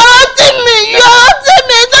me. You're haunting me. You're haunting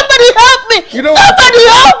me. Somebody help me. Somebody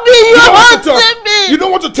help me. You're haunting me. You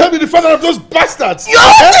don't want to tell me the father of those bastards. You're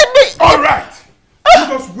haunting me. All right. You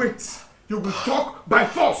just wait. You will talk by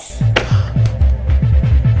force.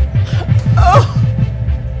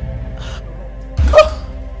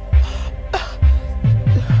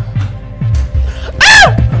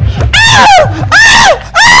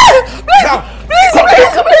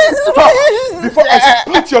 Please. Before I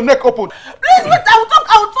split your neck open. Please, but I'll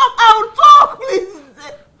talk, please.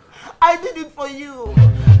 I did it for you.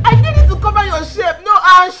 I did it to cover your shame. No,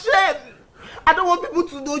 our shame. I don't want people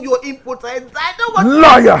to know you're impotent. I don't want...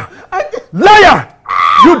 Liar! Liar!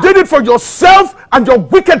 You did it for yourself and your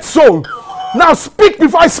wicked soul. Now speak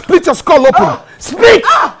before I split your skull open. Speak!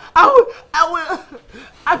 I will.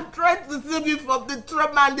 I'm trying to save you from the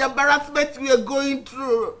trauma and the embarrassment we are going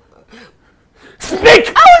through.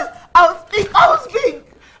 Speak! I will speak.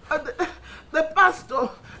 The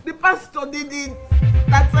pastor did it.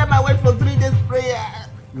 That time I went for 3 days prayer.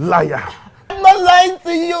 Liar! I'm not lying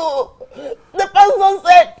to you. The pastor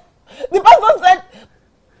said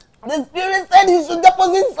The spirit said he should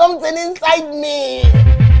deposit something inside me.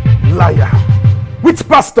 Liar. Which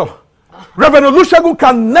pastor? Reverend Olusegun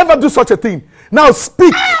can never do such a thing. Now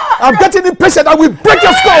speak. I'm getting impatient. I will break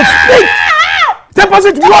your skull. Speak.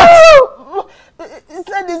 Deposit what? He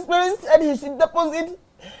said the spirit said he should deposit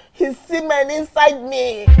his semen inside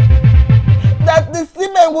me. That the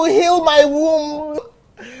semen will heal my womb.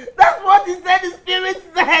 That's what he said. The spirit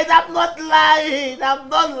said. I'm not lying. I'm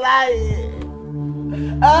not lying.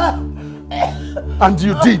 And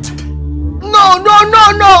you did? No.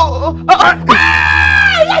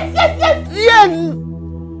 Yes.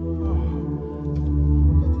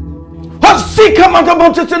 Hasika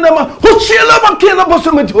makabotetenama, hoshila makina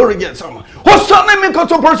bosumetori sama. Hosane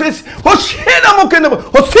mikoto process, hoshina mokena,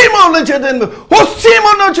 hosimo legend,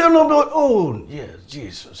 hosimo no cheno. Oh, yes,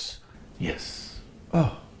 Jesus. Yes.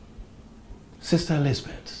 Oh. Sister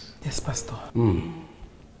Elizabeth. Yes, Pastor.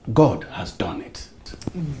 God has done it.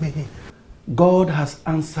 Amen. God has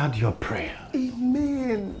answered your prayer.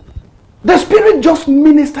 Amen. The Spirit just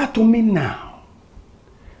ministered to me now.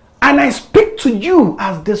 And I speak to you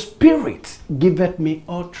as the Spirit giveth me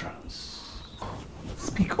utterance.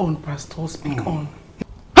 Speak on, Pastor. Speak on.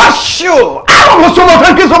 Sure.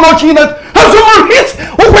 Thank you so much.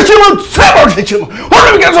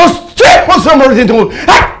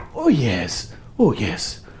 Oh yes. Oh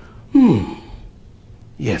yes.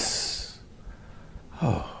 Yes.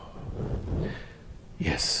 Oh.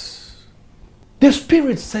 Yes. The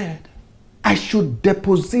Spirit said I should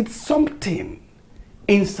deposit something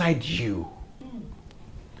inside you.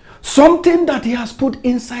 Something that he has put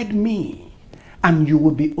inside me, and you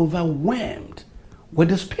will be overwhelmed with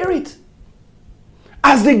the Spirit.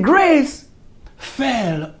 As the grace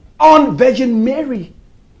fell on Virgin Mary,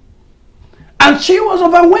 and she was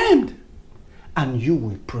overwhelmed, and you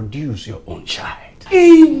will produce your own child.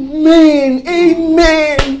 Amen.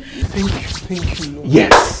 Amen. Thank you, Lord.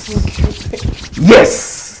 Yes. Thank you.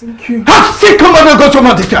 Yes. Thank you.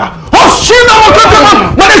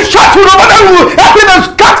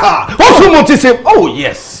 Oh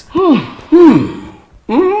yes.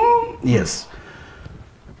 Yes.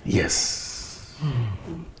 Yes.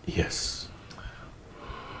 Yes.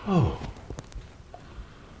 Oh.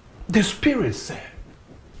 The Spirit said,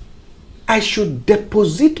 I should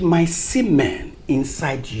deposit my semen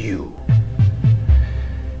inside you.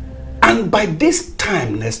 And by this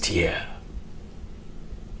time next year,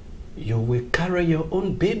 you will carry your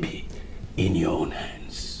own baby in your own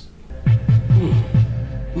hands.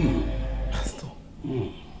 Pastor,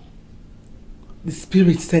 the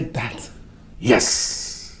Spirit said that.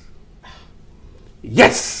 Yes.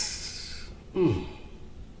 Yes.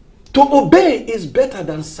 To obey is better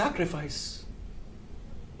than sacrifice.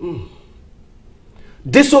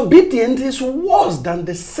 Disobedience is worse than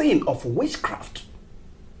the sin of witchcraft.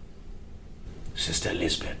 Sister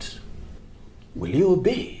Elizabeth, will you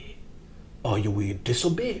obey or you will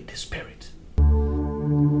disobey the Spirit?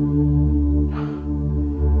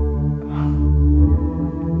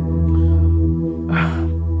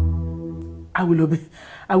 I will obey.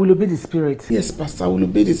 I will obey the Spirit. Yes, Pastor, I will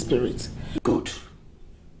obey the Spirit. Good.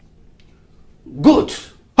 Good.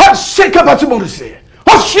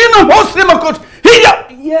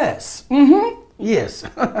 Yes. Yes.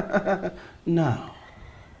 Now,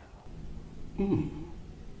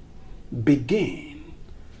 begin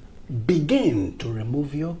to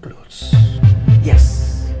remove your clothes.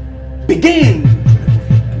 Yes. Begin to remove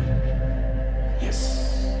your clothes.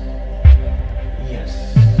 Yes.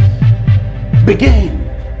 Yes. Begin.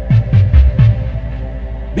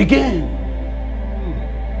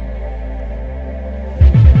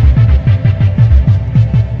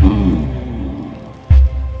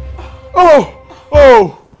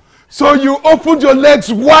 Oh, so you opened your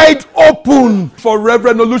legs wide open for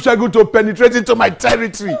Reverend Olusegun to penetrate into my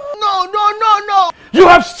territory. No. You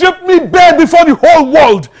have stripped me bare before the whole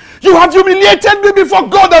world. You have humiliated me before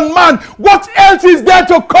God and man. What else is there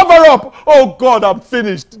to cover up? Oh God, I'm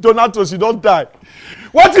finished. Donatus, you don't die.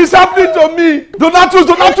 What is happening to me? Donatus,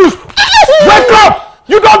 wake up!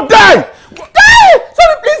 You don't die!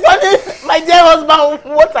 Sorry, please, my dear husband,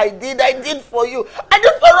 what I did for you. I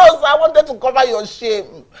did for us. I wanted to cover your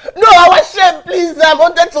shame. No, our shame, please. I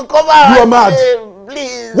wanted to cover You are mad. shame,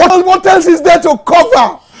 please. What else is there to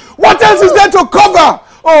cover? What else is there to cover?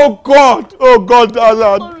 Oh God,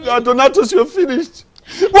 Donatus, you're finished.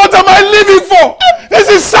 What am I living for? This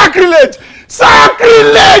is sacrilege!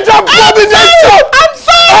 Sacrilege! Abomination! I'm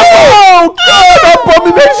sorry! Oh God,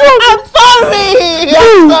 abomination! I'm sorry!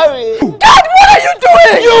 God, what are you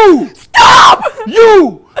doing? You! Stop!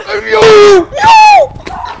 You!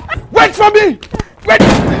 Wait for me! Wait!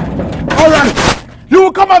 Alright! You will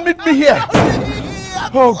will come and meet me here.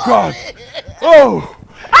 Oh God. Oh.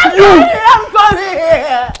 I'm sorry.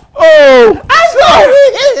 Oh. I'm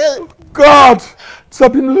sorry. God.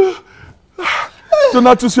 Sabine.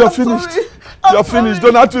 Donatus, you are finished. You are finished.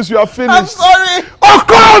 Donatus, you are finished. I'm sorry.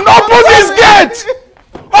 Okon, open this gate.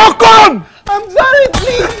 Okon. I'm sorry,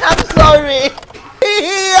 please. I'm sorry.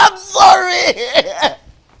 I'm sorry.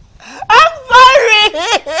 I'm sorry.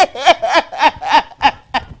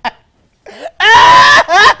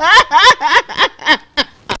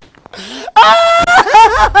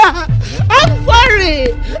 I'm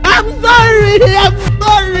sorry. I'm sorry. I'm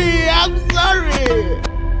sorry. I'm sorry.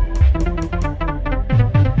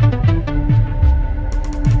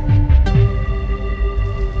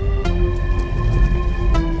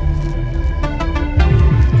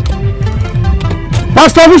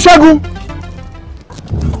 Pastor Olusegun!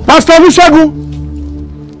 Pastor Olusegun!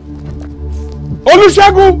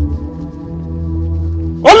 Olusegun!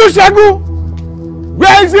 Olusegun!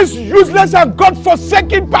 Where is this useless and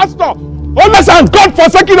God-forsaken pastor? Useless and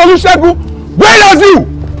God-forsaken Olusegun! Where is you?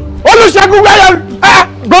 Olusegun, where are you?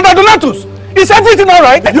 Brother Donatus, is everything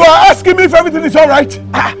alright? You are asking me if everything is alright?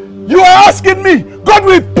 You are asking me? God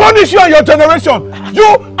will punish you and your generation.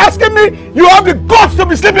 You asking me? You have the guts to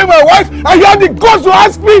be sleeping with my wife, and you have the guts to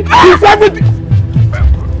ask me if everything.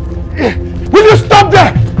 Will you stop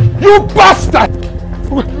there? You bastard!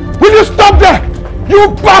 Will you stop there?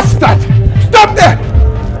 You bastard! Stop there!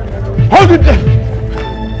 Hold it there!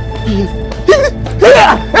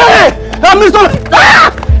 Hey! I'm Mr.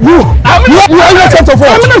 You are innocent of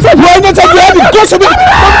what? You are innocent. You have the guts to be.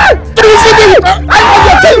 I'm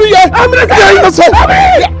telling you, I'm innocent.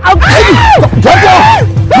 I'm telling you. Get down.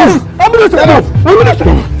 I'm innocent. I'm innocent.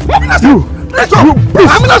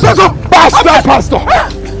 I'm innocent. Pastor.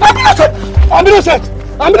 I'm innocent. I'm innocent.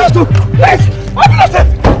 I'm innocent. Please. I'm innocent.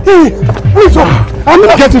 Please. I'm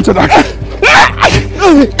not getting to that.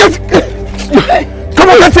 Come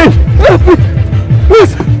on, get in.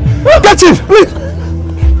 Please. Get in. Please.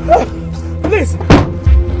 Please.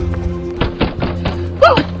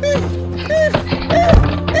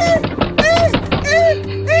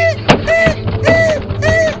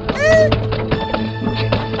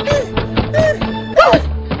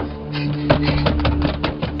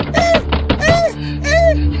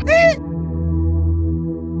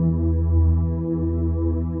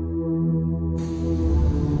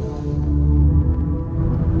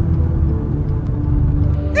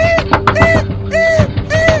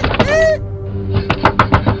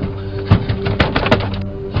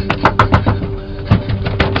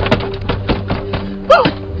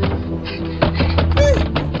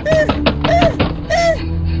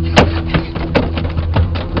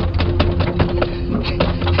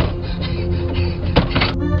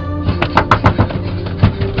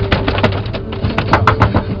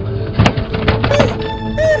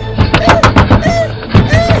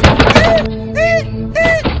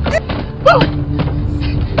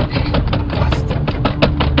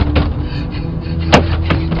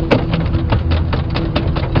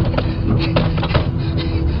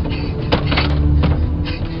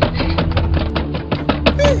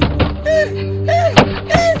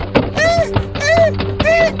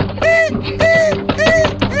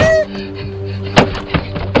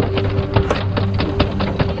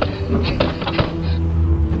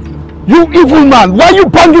 You evil man, why are you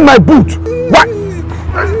banging my boot? Why?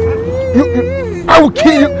 I will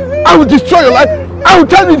kill you. I will destroy your life. I will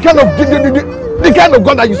tell you the kind of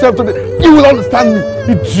God that you serve today. You will understand me,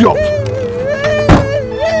 idiot.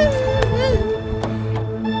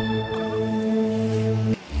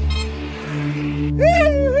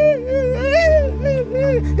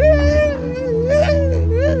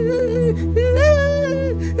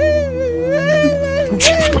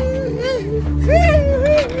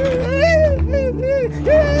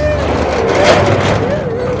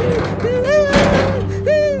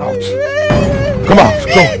 Come out,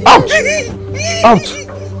 go, out! Out!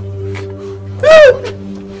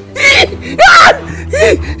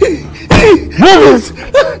 Move it!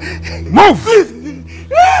 Move!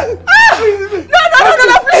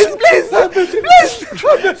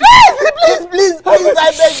 No, please, I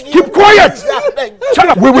beg you. Keep quiet! Shut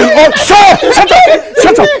up! We will all...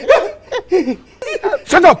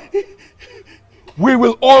 Shut up! We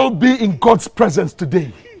will all be in God's presence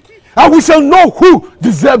today. And we shall know who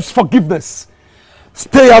deserves forgiveness.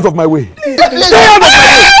 Stay out of my way. Stay out of my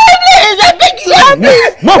way. Please, I beg you.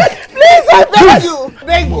 No. Please, I beg you.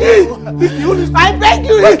 I beg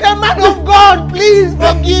you. He's a man of God. Please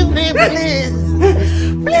forgive me, please.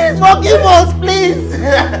 Please forgive us, please.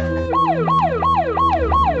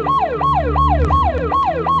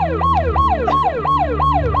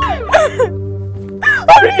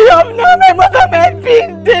 Mom, now my mother might be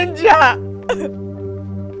in danger.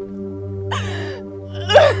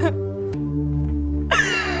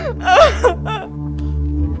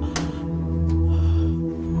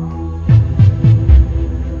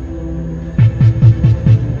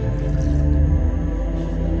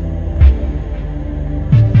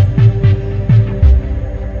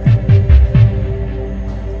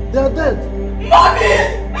 They are dead. Mommy!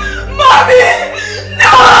 Mommy!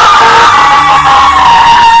 No!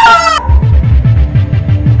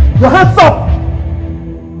 Your hands up!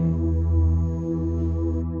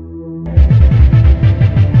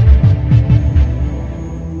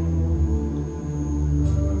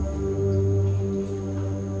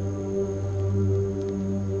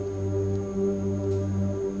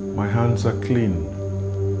 My hands are clean.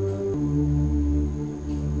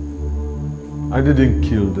 I didn't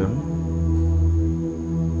kill them.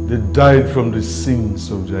 They died from the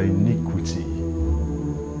sins of their iniquity.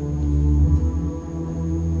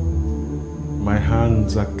 My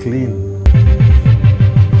hands are clean.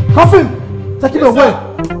 Coffin! Take him away!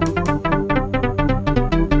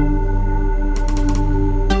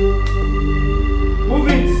 Move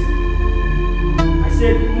it! I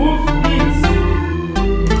said move it!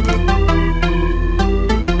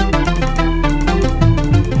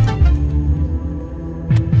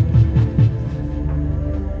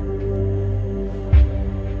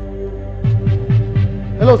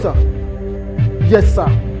 Hello, sir. Yes, sir.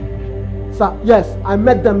 Sir, yes, I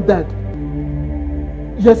met them dead.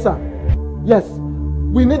 Yes, sir. Yes.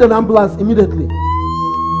 We need an ambulance immediately.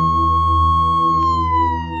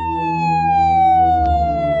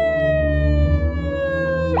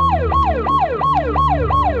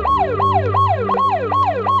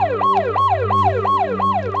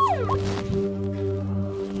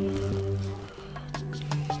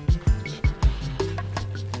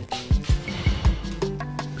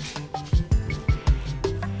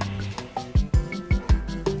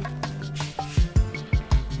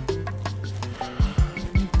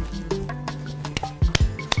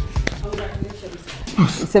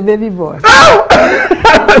 It's a baby boy.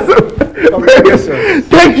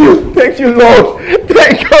 Thank you, Lord.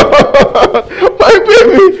 Thank you, my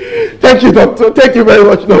baby. Thank you, doctor. Thank you very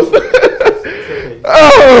much, nurse.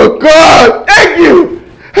 Oh God, thank you.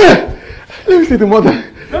 Let me see the mother.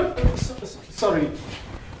 No, sorry.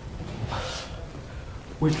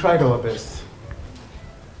 We tried our best,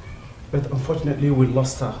 but unfortunately we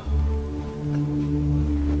lost her.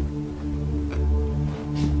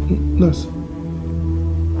 Nurse.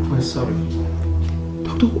 We're sorry.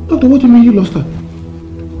 Doctor, what do you mean you lost her?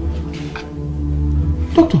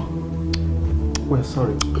 Doctor. We're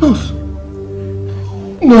sorry. Nurse.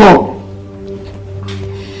 No.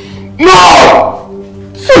 No!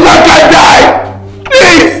 Susan can die!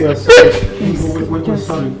 Please! We're sorry. We're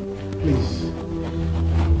sorry. Please.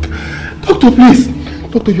 Doctor, please.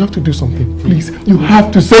 Doctor, you have to do something. Please. You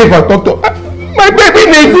have to save her, doctor. My baby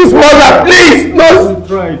needs his mother. Please,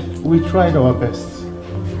 nurse. We tried our best.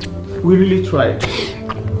 We really tried.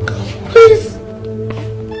 Please.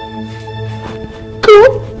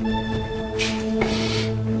 Go.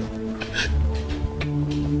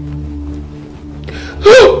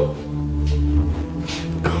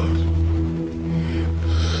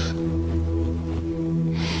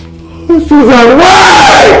 Oh, Susan,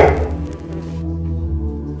 why?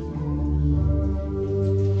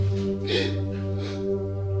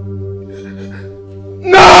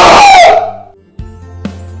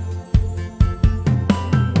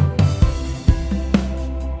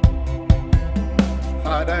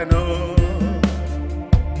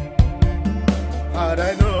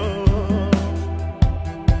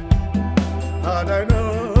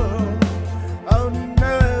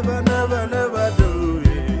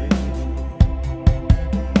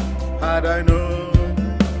 I know.